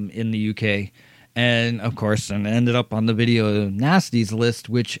in the UK. And, of course, and ended up on the Video Nasties list,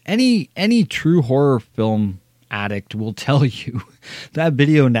 which any true horror film addict will tell you. That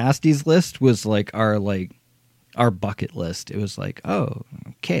Video Nasties list was like our bucket list. It was like, oh,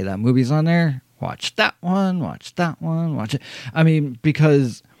 okay, that movie's on there. Watch that one, watch it. I mean,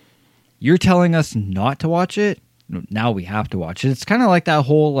 because you're telling us not to watch it, now we have to watch it. It's kind of like that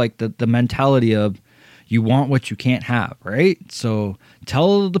whole, like, the mentality of, you want what you can't have, right? So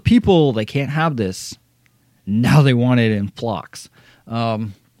tell the people they can't have this. Now they want it in flocks.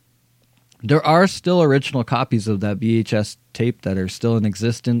 There are still original copies of that VHS tape that are still in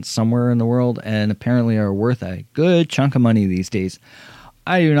existence somewhere in the world and apparently are worth a good chunk of money these days.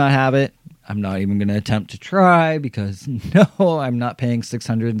 I do not have it. I'm not even going to attempt to try because, no, I'm not paying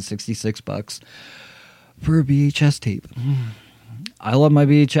 $666 for a VHS tape. I love my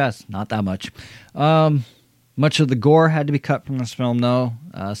VHS, not that much. Much of the gore had to be cut from this film, though.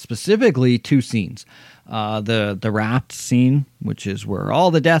 Specifically, 2 scenes. The raft scene, which is where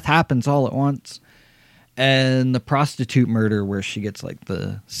all the death happens all at once, and the prostitute murder, where she gets, like,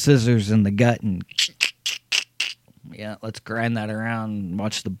 the scissors in the gut and let's grind that around and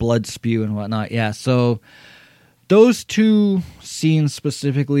watch the blood spew and whatnot. Yeah, so those 2 scenes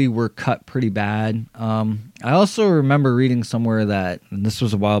specifically were cut pretty bad. I also remember reading somewhere that, and this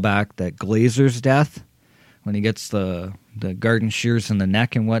was a while back, that Glazer's death, when he gets the garden shears in the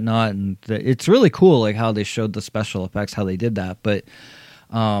neck and whatnot, and it's really cool, like, how they showed the special effects, how they did that. But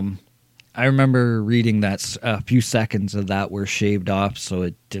I remember reading that a few seconds of that were shaved off, so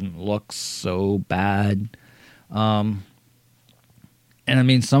it didn't look so bad. And I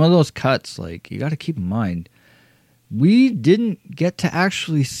mean, some of those cuts, like, you got to keep in mind, we didn't get to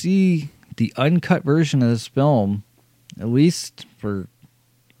actually see the uncut version of this film, at least for,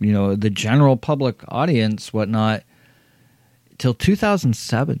 the general public audience, whatnot, till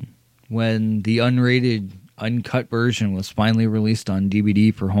 2007, when the unrated, uncut version was finally released on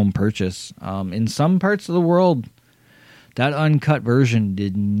DVD for home purchase. In some parts of the world, that uncut version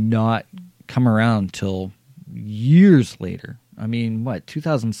did not come around till years later. I mean,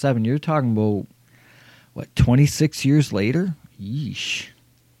 2007? You're talking about, 26 years later? Yeesh.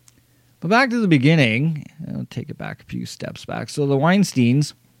 But back to the beginning. I'll take it back a few steps back. So the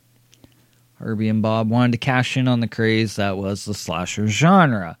Weinsteins, Herbie and Bob, wanted to cash in on the craze that was the slasher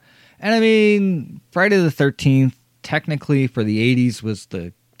genre. And I mean, Friday the 13th, technically for the 80s, was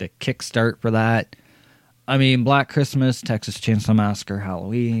the kickstart for that. I mean, Black Christmas, Texas Chainsaw Massacre,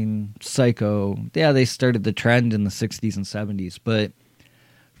 Halloween, Psycho. Yeah, they started the trend in the 60s and 70s. But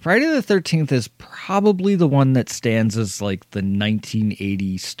Friday the 13th is probably the one that stands as like the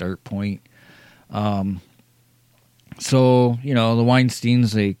 1980 start point. So, the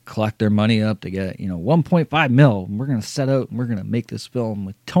Weinsteins, they collect their money up. They get, 1.5 mil. We're going to set out and we're going to make this film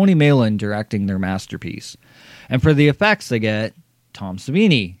with Tony Malin directing their masterpiece. And for the effects, they get Tom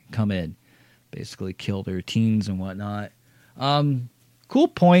Savini come in. Basically kill their teens and whatnot. Cool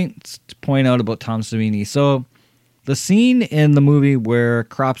points to point out about Tom Savini. So, the scene in the movie where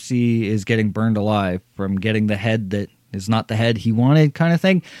Cropsey is getting burned alive from getting the head that is not the head he wanted, kind of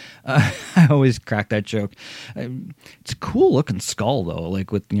thing. I always crack that joke. It's a cool looking skull though,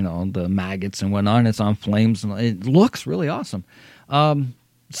 like with, you know, the maggots and whatnot. And it's on flames and it looks really awesome.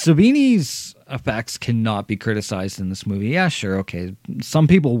 Savini's effects cannot be criticized in this movie. Yeah, sure, okay. Some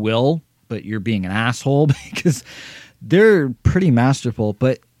people will, but you're being an asshole because they're pretty masterful.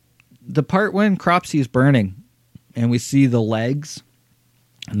 But the part when Cropsy is burning and we see the legs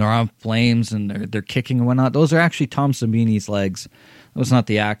and they're on flames and they're kicking and whatnot, those are actually Tom Savini's legs. Those not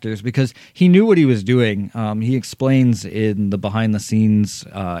the actors, because he knew what he was doing. He explains in the behind the scenes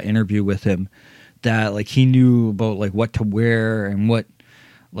interview with him that like he knew about like what to wear and what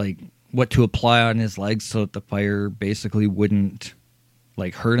to apply on his legs so that the fire basically wouldn't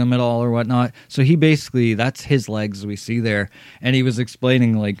like hurt him at all or whatnot. So he basically, that's his legs we see there. And he was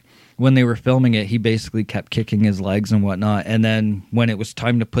explaining like when they were filming it, he basically kept kicking his legs and whatnot. And then when it was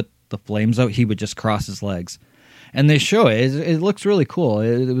time to put the flames out, he would just cross his legs. And they show it. It looks really cool.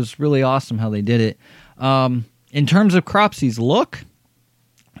 It was really awesome how they did it. In terms of Cropsy's look,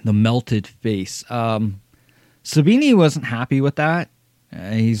 the melted face. Savini wasn't happy with that.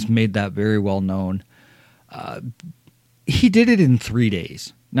 He's made that very well known. He did it in 3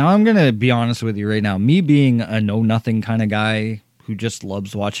 days. Now, I'm going to be honest with you right now. Me being a know-nothing kind of guy who just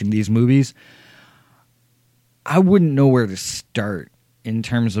loves watching these movies, I wouldn't know where to start in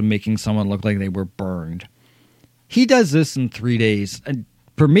terms of making someone look like they were burned. He does this in 3 days. And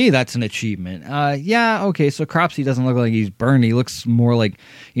for me, that's an achievement. Yeah, okay, so Cropsy doesn't look like he's burned. He looks more like,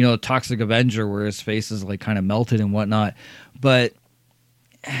 you know, Toxic Avenger where his face is like kind of melted and whatnot. But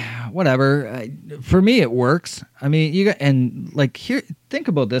whatever. For me, it works. I mean, you got, and like here, think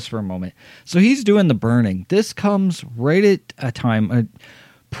about this for a moment. So he's doing the burning. This comes right at a time.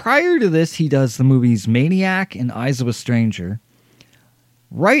 Prior to this, he does the movies Maniac and Eyes of a Stranger.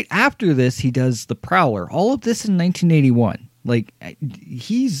 Right after this, he does The Prowler. All of this in 1981. Like,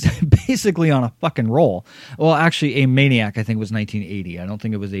 he's basically on a fucking roll. Well, actually, a Maniac, I think, was 1980. I don't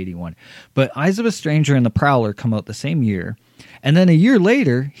think it was 81. But Eyes of a Stranger and The Prowler come out the same year. And then a year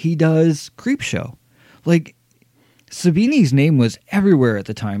later, he does Creepshow. Like, Savini's name was everywhere at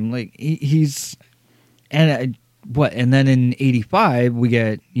the time. Like, he's... And and then in 85, we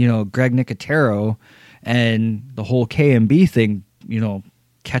get, you know, Greg Nicotero and the whole KMB thing, you know,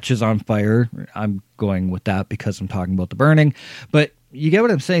 catches on fire. I'm going with that because I'm talking about the burning. But you get what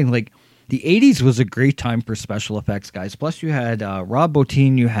I'm saying? Like, the 80s was a great time for special effects, guys. Plus, you had Rob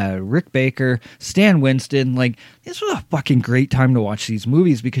Bottin, you had Rick Baker, Stan Winston. Like, this was a fucking great time to watch these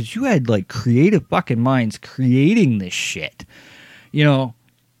movies because you had, like, creative fucking minds creating this shit. You know,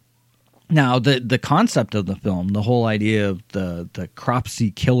 now, the concept of the film, the whole idea of the Cropsy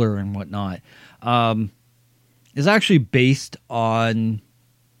killer and whatnot, is actually based on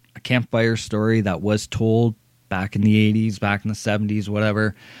a campfire story that was told back in the 80s, back in the 70s,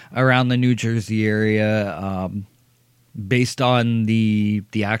 whatever, around the New Jersey area, based on the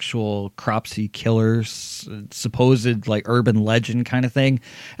actual Cropsy killer's supposed like urban legend kind of thing.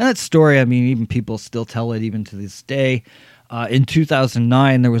 And that story, I mean, even people still tell it even to this day. In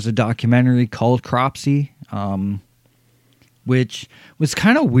 2009, there was a documentary called Cropsy, which was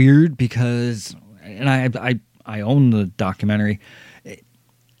kind of weird because, and I own the documentary.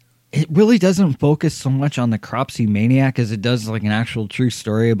 It really doesn't focus so much on the Cropsy maniac as it does like an actual true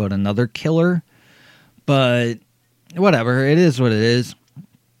story about another killer. But whatever, it is what it is.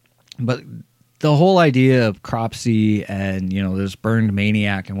 But the whole idea of Cropsy and, you know, this burned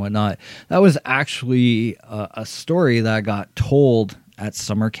maniac and whatnot, that was actually a story that got told at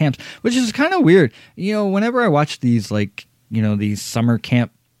summer camps, which is kind of weird. You know, whenever I watch these, like, you know, these summer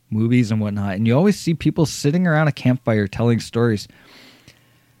camp movies and whatnot, and you always see people sitting around a campfire telling stories.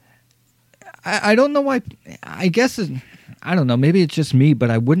 I don't know why. I guess I don't know. Maybe it's just me, but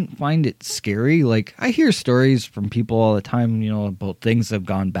I wouldn't find it scary. Like, I hear stories from people all the time, you know, about things that have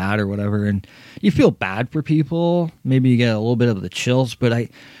gone bad or whatever, and you feel bad for people. Maybe you get a little bit of the chills, but I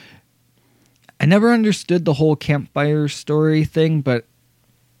never understood the whole campfire story thing. But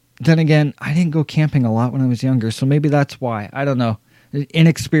then again, I didn't go camping a lot when I was younger, so maybe that's why. I don't know.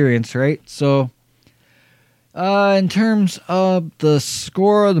 Inexperience, right? So in terms of the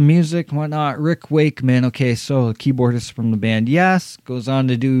score, the music, and whatnot, Rick Wakeman, okay, so keyboardist from the band Yes, goes on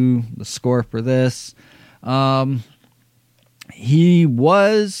to do the score for this. He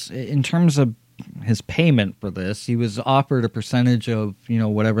was, in terms of his payment for this, he was offered a percentage of, you know,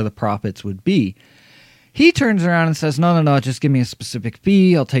 whatever the profits would be. He turns around and says, no, just give me a specific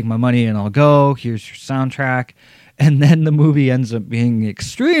fee, I'll take my money and I'll go, here's your soundtrack. And then the movie ends up being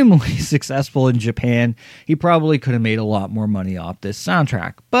extremely successful in Japan. He probably could have made a lot more money off this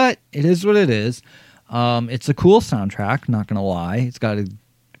soundtrack, but it is what it is. It's a cool soundtrack, not going to lie. It's got a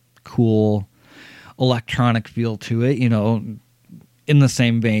cool electronic feel to it, in the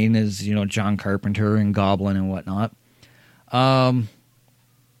same vein as, John Carpenter and Goblin and whatnot.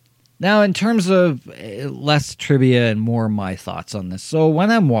 Now, in terms of less trivia and more my thoughts on this. So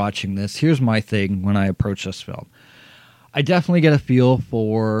when I'm watching this, here's my thing when I approach this film. I definitely get a feel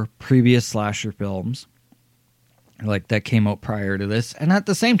for previous slasher films like that came out prior to this. And at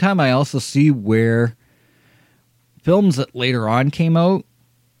the same time, I also see where films that later on came out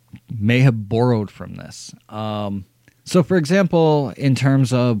may have borrowed from this. So, for example, in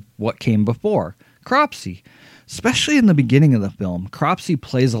terms of what came before, Cropsey. Especially in the beginning of the film, Cropsey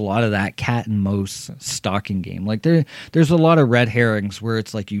plays a lot of that cat and mouse stalking game. Like there's a lot of red herrings where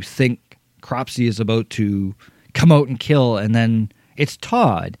it's like you think Cropsey is about to come out and kill, and then it's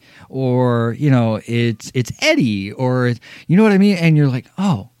Todd, or it's Eddie, or you know what I mean. And you're like,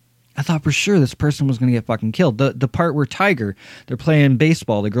 oh, I thought for sure this person was going to get fucking killed. The part where Tiger, they're playing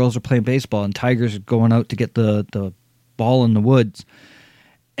baseball, the girls are playing baseball, and Tiger's going out to get the ball in the woods.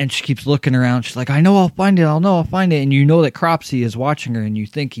 And she keeps looking around. She's like, I know I'll find it. I'll find it. And you know that Cropsey is watching her, and you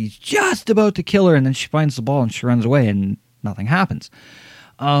think he's just about to kill her. And then she finds the ball and she runs away, and nothing happens.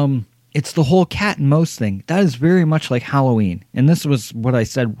 It's the whole cat and mouse thing. That is very much like Halloween. And this was what I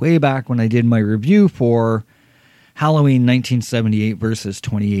said way back when I did my review for Halloween 1978 versus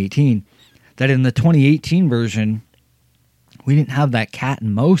 2018. That in the 2018 version, we didn't have that cat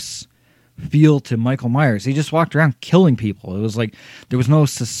and mouse feel to Michael Myers. He just walked around killing people. It was like there was no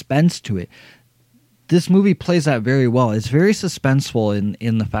suspense to it. This movie plays that very well. It's very suspenseful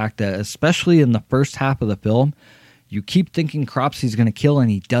in the fact that, especially in the first half of the film, you keep thinking Cropsey's going to kill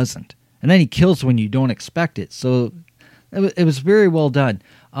and he doesn't. And then he kills when you don't expect it. So it was very well done.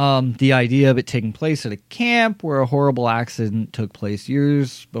 The idea of it taking place at a camp where a horrible accident took place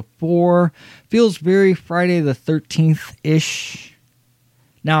years before feels very Friday the 13th-ish.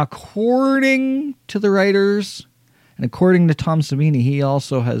 Now, according to the writers, and according to Tom Savini, he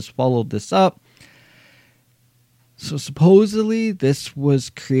also has followed this up. So supposedly, this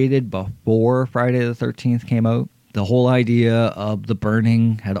was created before Friday the 13th came out. The whole idea of the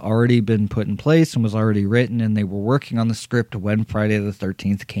burning had already been put in place and was already written, and they were working on the script when Friday the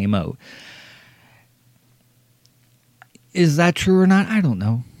 13th came out. Is that true or not? I don't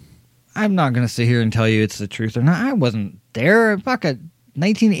know. I'm not going to sit here and tell you it's the truth or not. I wasn't there. Fuck it.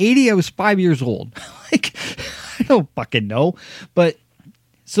 1980, I was 5 years old. Like, I don't fucking know. But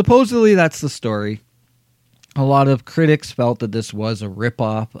supposedly that's the story. A lot of critics felt that this was a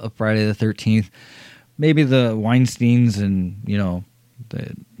ripoff of Friday the 13th. Maybe the Weinsteins and,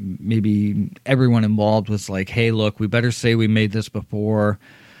 maybe everyone involved was like, hey, look, we better say we made this before,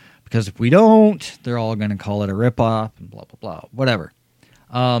 because if we don't, they're all going to call it a ripoff and blah, blah, blah, whatever.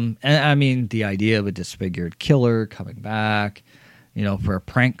 And I mean, the idea of a disfigured killer coming back, for a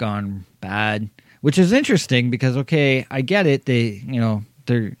prank gone bad, which is interesting because, okay, I get it. A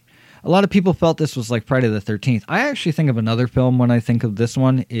lot of people felt this was like Friday the 13th. I actually think of another film when I think of this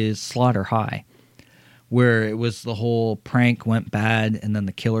one is Slaughter High, where it was the whole prank went bad and then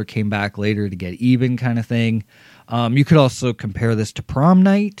the killer came back later to get even kind of thing. You could also compare this to Prom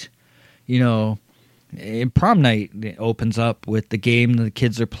Night. In Prom Night, it opens up with the game the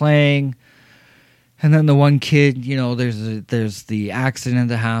kids are playing. And then the one kid, there's the accident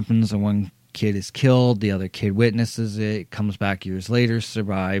that happens, and one kid is killed, the other kid witnesses it, comes back years later,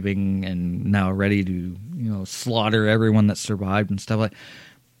 surviving, and now ready to, slaughter everyone that survived and stuff like that.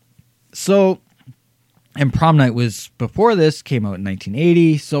 So, and Prom Night was before this, came out in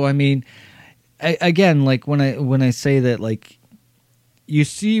 1980. So, I mean, again, like when I say that, like, you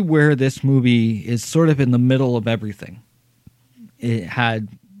see where this movie is sort of in the middle of everything. It had...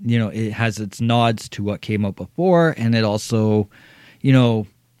 it has its nods to what came out before, and it also,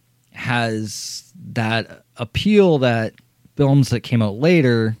 has that appeal that films that came out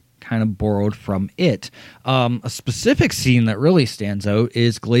later kind of borrowed from it. A specific scene that really stands out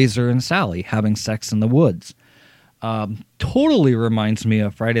is Glazer and Sally having sex in the woods. Totally reminds me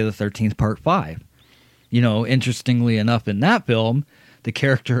of Friday the 13th Part 5. Interestingly enough, in that film, the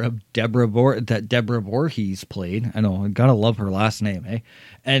character of Deborah Voorhees played. I know, I gotta love her last name, eh?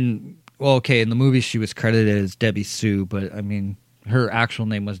 And, well, okay, in the movie she was credited as Debbie Sue, but, I mean, her actual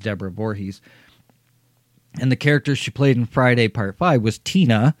name was Deborah Voorhees. And the character she played in Friday Part 5 was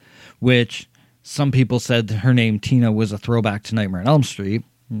Tina, which some people said her name Tina was a throwback to Nightmare on Elm Street.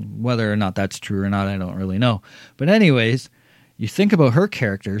 Whether or not that's true or not, I don't really know. But anyways, you think about her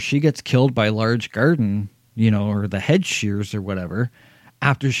character, she gets killed by Large Garden, or the head shears or whatever,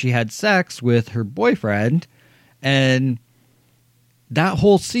 after she had sex with her boyfriend, and that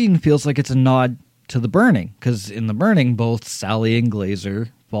whole scene feels like it's a nod to The Burning, because in The Burning, both Sally and Glazer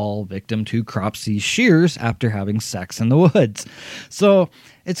fall victim to Cropsey's shears after having sex in the woods. So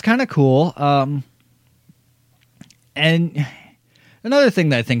it's kind of cool. And another thing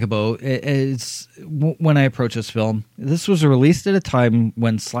that I think about is when I approach this film, this was released at a time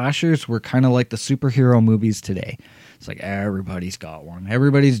when slashers were kind of like the superhero movies today. It's like everybody's got one.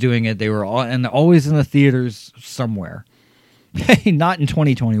 Everybody's doing it. They were all and always in the theaters somewhere. Not in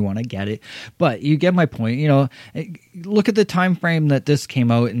 2021, I get it, but you get my point. You know, look at the time frame that this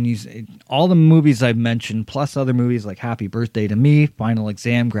came out, and all the movies I've mentioned, plus other movies like Happy Birthday to Me, Final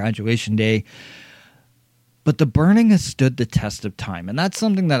Exam, Graduation Day. But The Burning has stood the test of time, and that's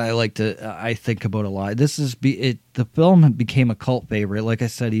something that I think about a lot. The film became a cult favorite. Like I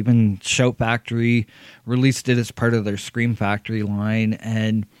said, even Shout Factory released it as part of their Scream Factory line,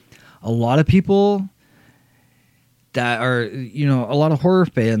 and a lot of people that are, you know, a lot of horror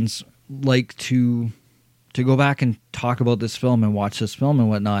fans like to go back and talk about this film and watch this film and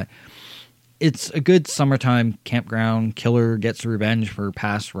whatnot. It's a good summertime campground killer gets revenge for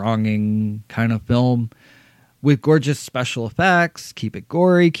past wronging kind of film with gorgeous special effects. Keep it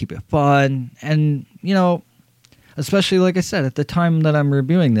gory, keep it fun, and, you know, especially like I said, at the time that I'm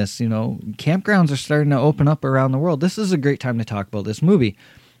reviewing this, you know, campgrounds are starting to open up around the world. This is a great time to talk about this movie.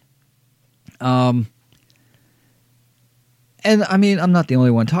 And, I mean, I'm not the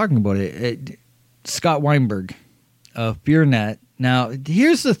only one talking about it. Scott Weinberg of FearNet. Now,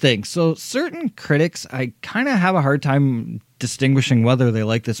 here's the thing. So, certain critics, I kind of have a hard time distinguishing whether they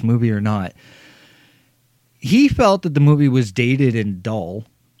like this movie or not. He felt that the movie was dated and dull,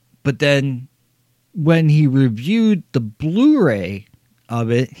 but then when he reviewed the Blu-ray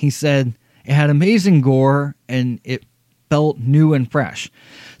of it, he said it had amazing gore and it felt new and fresh.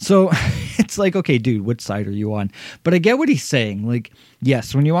 So it's like, okay, dude, which side are you on? But I get what he's saying. Like,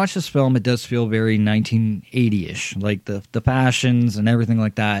 yes, when you watch this film, it does feel very 1980-ish, like the fashions and everything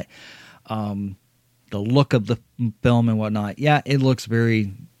like that. The look of the film and whatnot. Yeah, it looks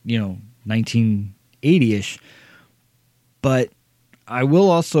very, you know, 1980-ish. But I will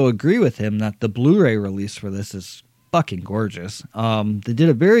also agree with him that the Blu-ray release for this is fucking gorgeous. They did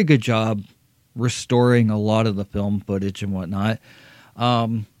a very good job restoring a lot of the film footage and whatnot.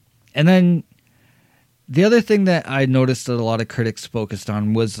 And then the other thing that I noticed that a lot of critics focused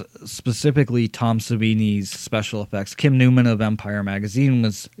on was specifically Tom Savini's special effects. Kim Newman of Empire Magazine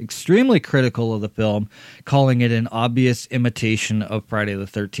was extremely critical of the film, calling it an obvious imitation of Friday the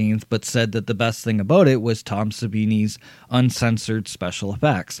 13th, but said that the best thing about it was Tom Savini's uncensored special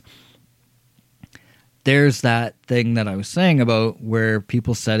effects. There's that thing that I was saying about where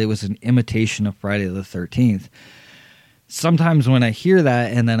people said it was an imitation of Friday the 13th. Sometimes when I hear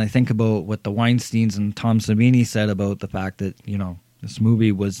that and then I think about what the Weinsteins and Tom Savini said about the fact that, you know, this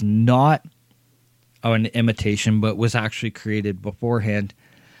movie was not an imitation but was actually created beforehand,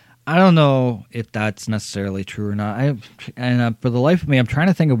 I don't know if that's necessarily true or not. For the life of me, I'm trying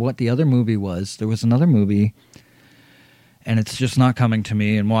to think of what the other movie was. There was another movie, and it's just not coming to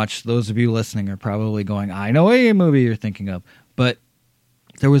me. And watch, those of you listening are probably going, I know a movie you're thinking of. But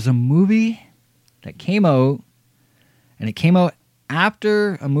there was a movie that came out, and it came out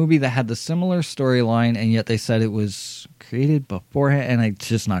after a movie that had the similar storyline, and yet they said it was created beforehand, and it's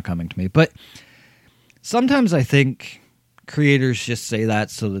just not coming to me. But sometimes I think creators just say that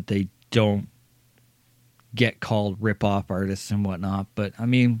so that they don't get called rip-off artists and whatnot. But, I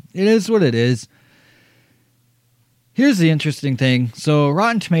mean, it is what it is. Here's the interesting thing. So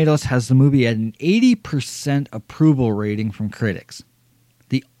Rotten Tomatoes has the movie at an 80% approval rating from critics.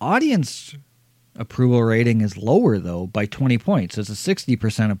 The audience approval rating is lower, though, by 20 points. It's a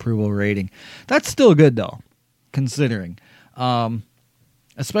 60% approval rating. That's still good, though, considering.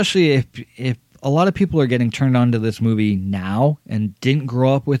 Especially if a lot of people are getting turned on to this movie now and didn't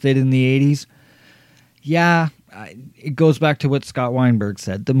grow up with it in the 80s. Yeah, it goes back to what Scott Weinberg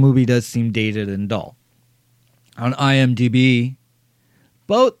said. The movie does seem dated and dull. On IMDb,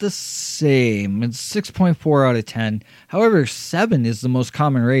 about the same. It's 6.4 out of 10. However, 7 is the most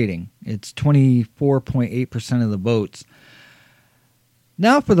common rating. It's 24.8% of the votes.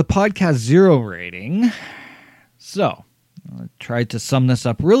 Now for the Podcast Zero rating. So, I tried to sum this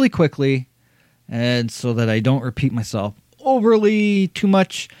up really quickly, and so that I don't repeat myself overly too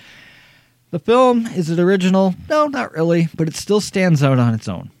much. The film, is it original? No, not really, but it still stands out on its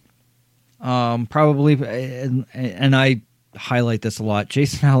own. Probably, and I highlight this a lot,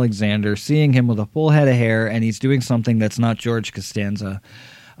 Jason Alexander, seeing him with a full head of hair, and he's doing something that's not George Costanza.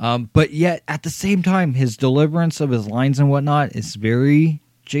 But yet, at the same time, his deliverance of his lines and whatnot is very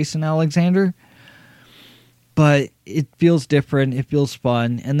Jason Alexander. but it feels different. It feels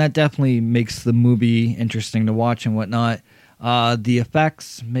fun, and that definitely makes the movie interesting to watch and whatnot. The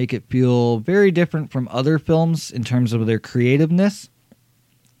effects make it feel very different from other films in terms of their creativeness.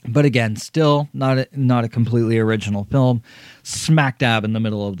 But again, still not a completely original film. Smack dab in the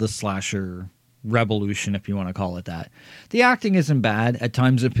middle of the slasher revolution, if you want to call it that. The acting isn't bad. At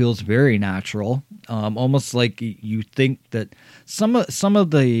times it feels very natural. Almost like you think that some of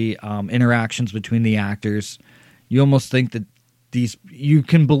the interactions between the actors, you almost think that you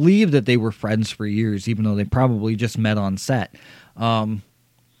can believe that they were friends for years, even though they probably just met on set. The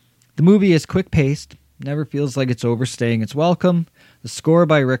movie is quick-paced, never feels like it's overstaying its welcome. The score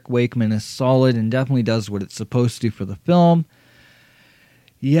by Rick Wakeman is solid and definitely does what it's supposed to for the film.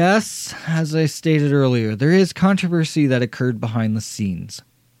 Yes, as I stated earlier, there is controversy that occurred behind the scenes.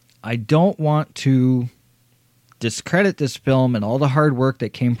 I don't want to discredit this film and all the hard work that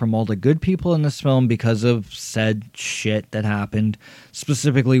came from all the good people in this film because of said shit that happened,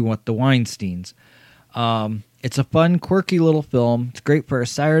 specifically with the Weinsteins. It's a fun, quirky little film. It's great for a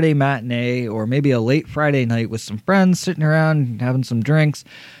Saturday matinee or maybe a late Friday night with some friends sitting around having some drinks.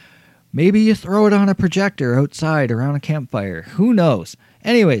 Maybe you throw it on a projector outside around a campfire. Who knows?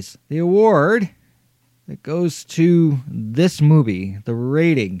 Anyways, the award that goes to this movie, the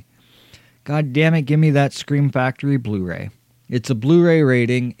rating. God damn it, give me that Scream Factory Blu-ray. It's a Blu-ray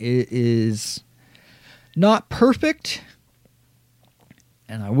rating. It is not perfect,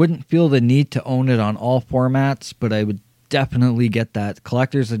 and I wouldn't feel the need to own it on all formats, but I would definitely get that.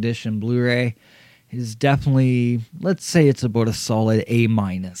 Collector's Edition Blu-ray is definitely, let's say it's about a solid A-.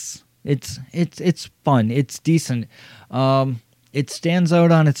 It's fun. It's decent. It stands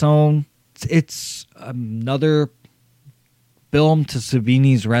out on its own. It's another film to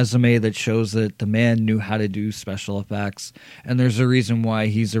Savini's resume that shows that the man knew how to do special effects, and there's a reason why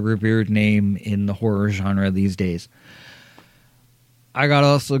he's a revered name in the horror genre these days. I gotta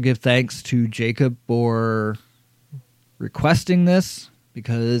also give thanks to Jacob for requesting this,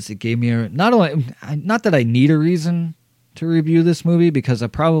 because it gave me not that I need a reason to review this movie, because I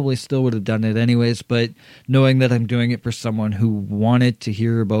probably still would have done it anyways, but knowing that I'm doing it for someone who wanted to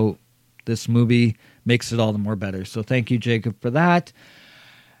hear about this movie makes it all the more better. So thank you, Jacob, for that.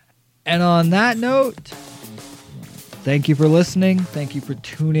 And on that note, thank you for listening. Thank you for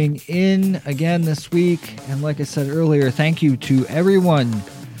tuning in again this week. And like I said earlier, thank you to everyone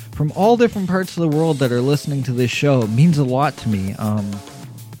from all different parts of the world that are listening to this show. It means a lot to me.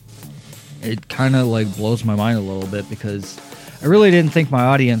 It kind of like blows my mind a little bit, because I really didn't think my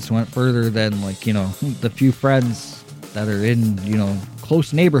audience went further than the few friends that are in,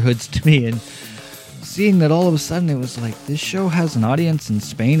 close neighborhoods to me. And seeing that all of a sudden it was like, this show has an audience in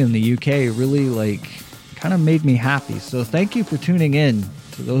Spain and the UK really kind of made me happy. So thank you for tuning in.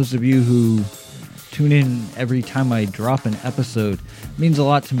 To those of you who tune in every time I drop an episode, it means a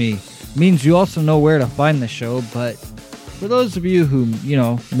lot to me. It means you also know where to find the show. But for those of you who,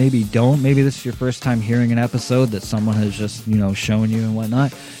 maybe don't, maybe this is your first time hearing an episode that someone has just, shown you and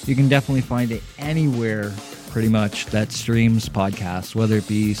whatnot, you can definitely find it anywhere pretty much that streams podcasts, whether it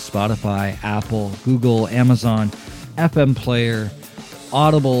be Spotify, Apple, Google, Amazon, FM Player,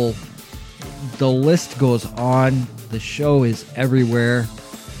 Audible. The list goes on. The show is everywhere.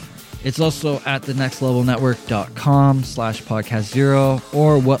 It's also at thenextlevelnetwork.com/podcast0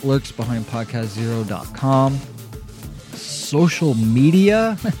 or whatlurksbehindpodcast0.com. Social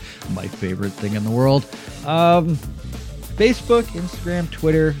media, my favorite thing in the world. Facebook, Instagram,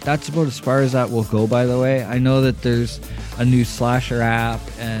 Twitter. That's about as far as that will go, by the way. I know that there's a new slasher app,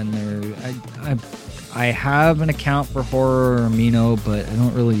 and I have an account for Horror Amino, but I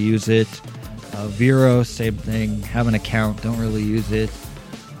don't really use it. Vero, same thing. Have an account, don't really use it.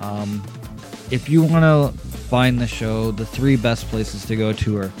 If you want to find the show, the three best places to go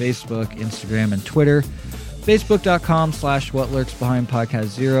to are Facebook, Instagram, and Twitter.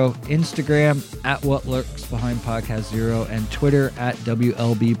 Facebook.com/whatlurksbehindpodcast0, Instagram at whatlurksbehindpodcast0, and Twitter at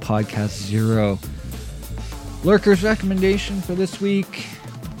WLBpodcast0. Lurker's recommendation for this week.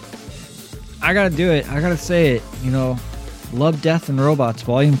 I gotta do it. I gotta say it. Love, Death, and Robots,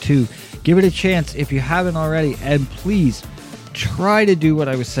 Volume 2. Give it a chance if you haven't already, and please try to do what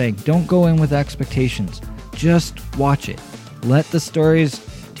I was saying. Don't go in with expectations. Just watch it. Let the stories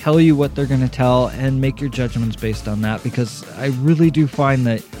tell you what they're going to tell and make your judgments based on that, because I really do find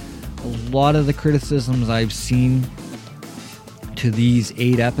that a lot of the criticisms I've seen to these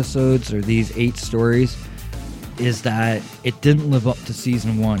 8 episodes or these 8 stories is that it didn't live up to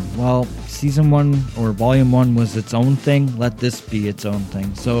Season 1. Well, Season 1 or Volume 1 was its own thing. Let this be its own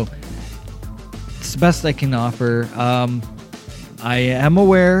thing. So it's the best I can offer. I am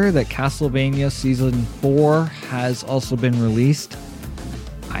aware that Castlevania Season 4 has also been released.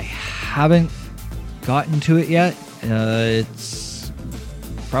 I haven't gotten to it yet. It's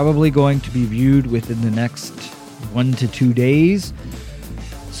probably going to be viewed within the next 1 to 2 days.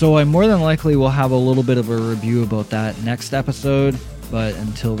 So I more than likely will have a little bit of a review about that next episode. But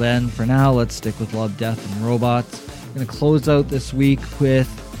until then, for now, let's stick with Love, Death, and Robots. I'm going to close out this week with,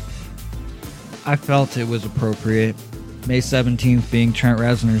 I felt it was appropriate, May 17th being Trent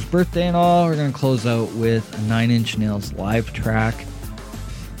Reznor's birthday and all. We're going to close out with a 9 Inch Nails live track.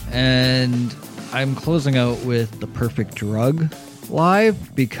 And I'm closing out with The Perfect Drug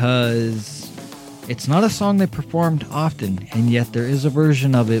live because it's not a song they performed often, and yet there is a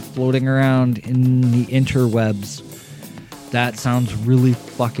version of it floating around in the interwebs that sounds really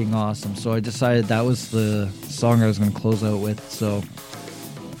fucking awesome. So I decided that was the song I was going to close out with. So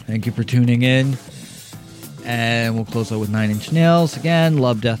thank you for tuning in. And we'll close out with 9 Inch Nails. Again,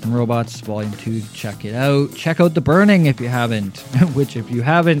 Love, Death, and Robots, Volume 2. Check it out. Check out The Burning if you haven't. Which, if you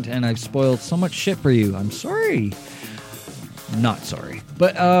haven't, and I've spoiled so much shit for you, I'm sorry. Not sorry.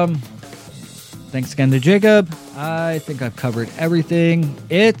 But, thanks again to Jacob. I think I've covered everything.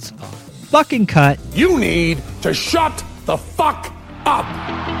 It's a fucking cut. You need to shut the fuck up!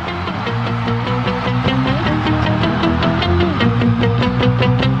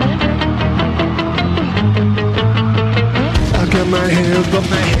 I got my head, but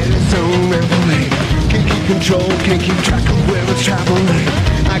my head is on reveling. Can't keep control, can't keep track of where it's traveling.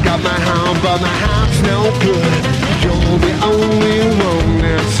 I got my hound, but my hound's no good. You're the only one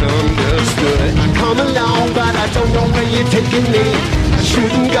that's understood. I come along, but I don't know where you're taking me. I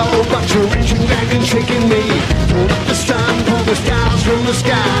shouldn't go, but you're reaching back and shaking me. Pull up the sun, pull the stars from the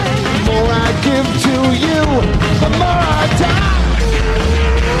sky. The more I give to you, the more I die.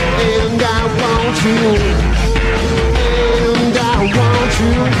 And I want you. And I want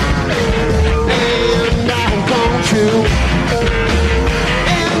you. And I want you.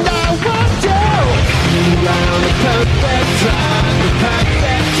 And I want you. You are the perfect drug, the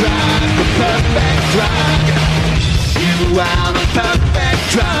perfect drug, the perfect drug. You are the perfect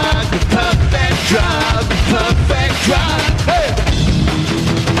drug, the perfect drug, the perfect drug. Hey!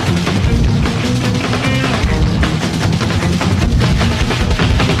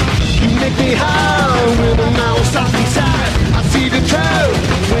 You make me high when I'm all soft inside. I see the truth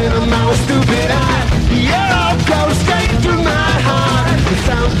when I'm all stupid-eyed. Yeah, I'll go straight through my heart.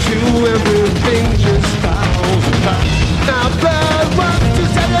 Without you, everything just falls apart. Now blood wants to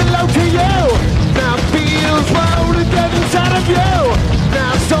say hello to you. Now feels rolling dead inside of you.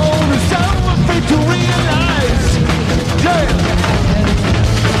 Now soul is so afraid to realize. Yeah.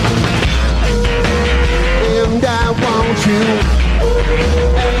 And I want you.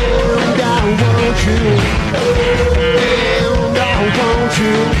 And I want you. And I want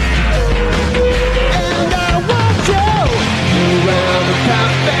you. And I want you. You are the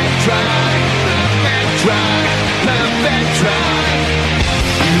perfect drug, perfect drug, perfect drug.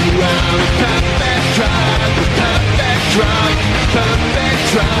 You are the perfect drug, the perfect drug, perfect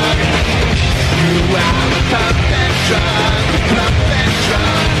drug. You are the perfect drug, the perfect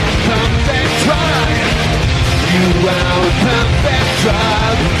drug, perfect drug. You are the perfect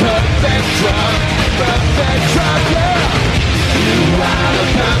drug, the perfect drug, perfect drug, yeah. You are the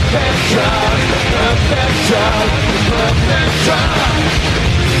perfect drug, the perfect drug, the perfect drug.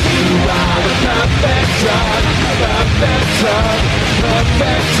 You are the perfect drug, perfect drug,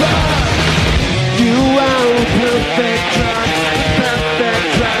 perfect drug. You are the perfect drug, perfect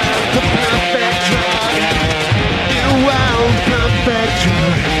drug, the perfect drug. You are the perfect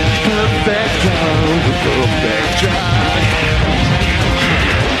drug, perfect drug, the perfect drug.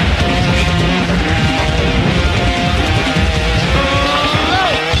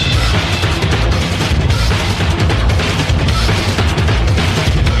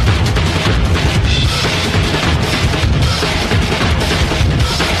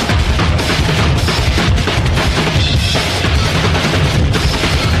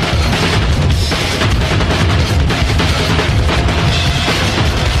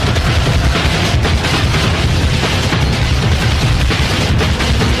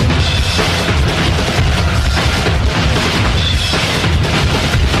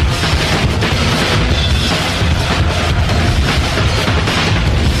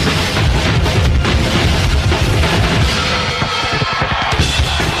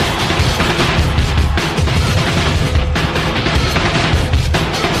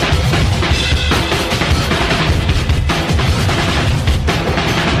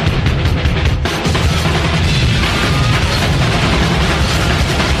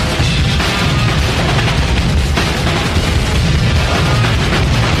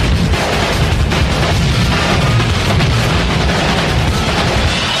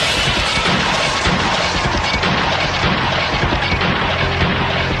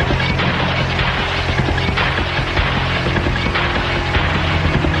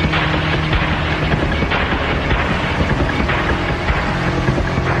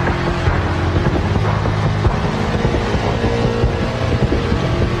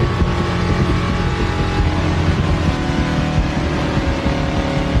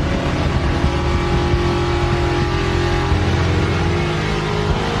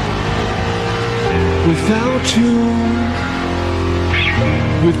 Without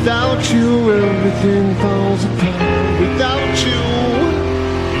you, everything falls apart. Without you,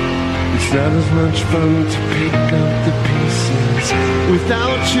 it's not as much fun to pick up the pieces.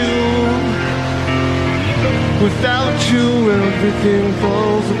 Without you, everything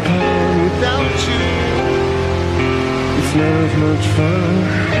falls apart. Without you, it's not as much fun.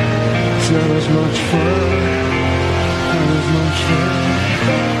 It's not as much fun. Not as much fun.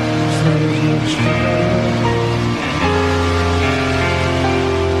 It's not as much fun.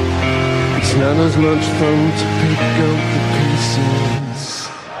 It's not as much fun to pick up the pieces.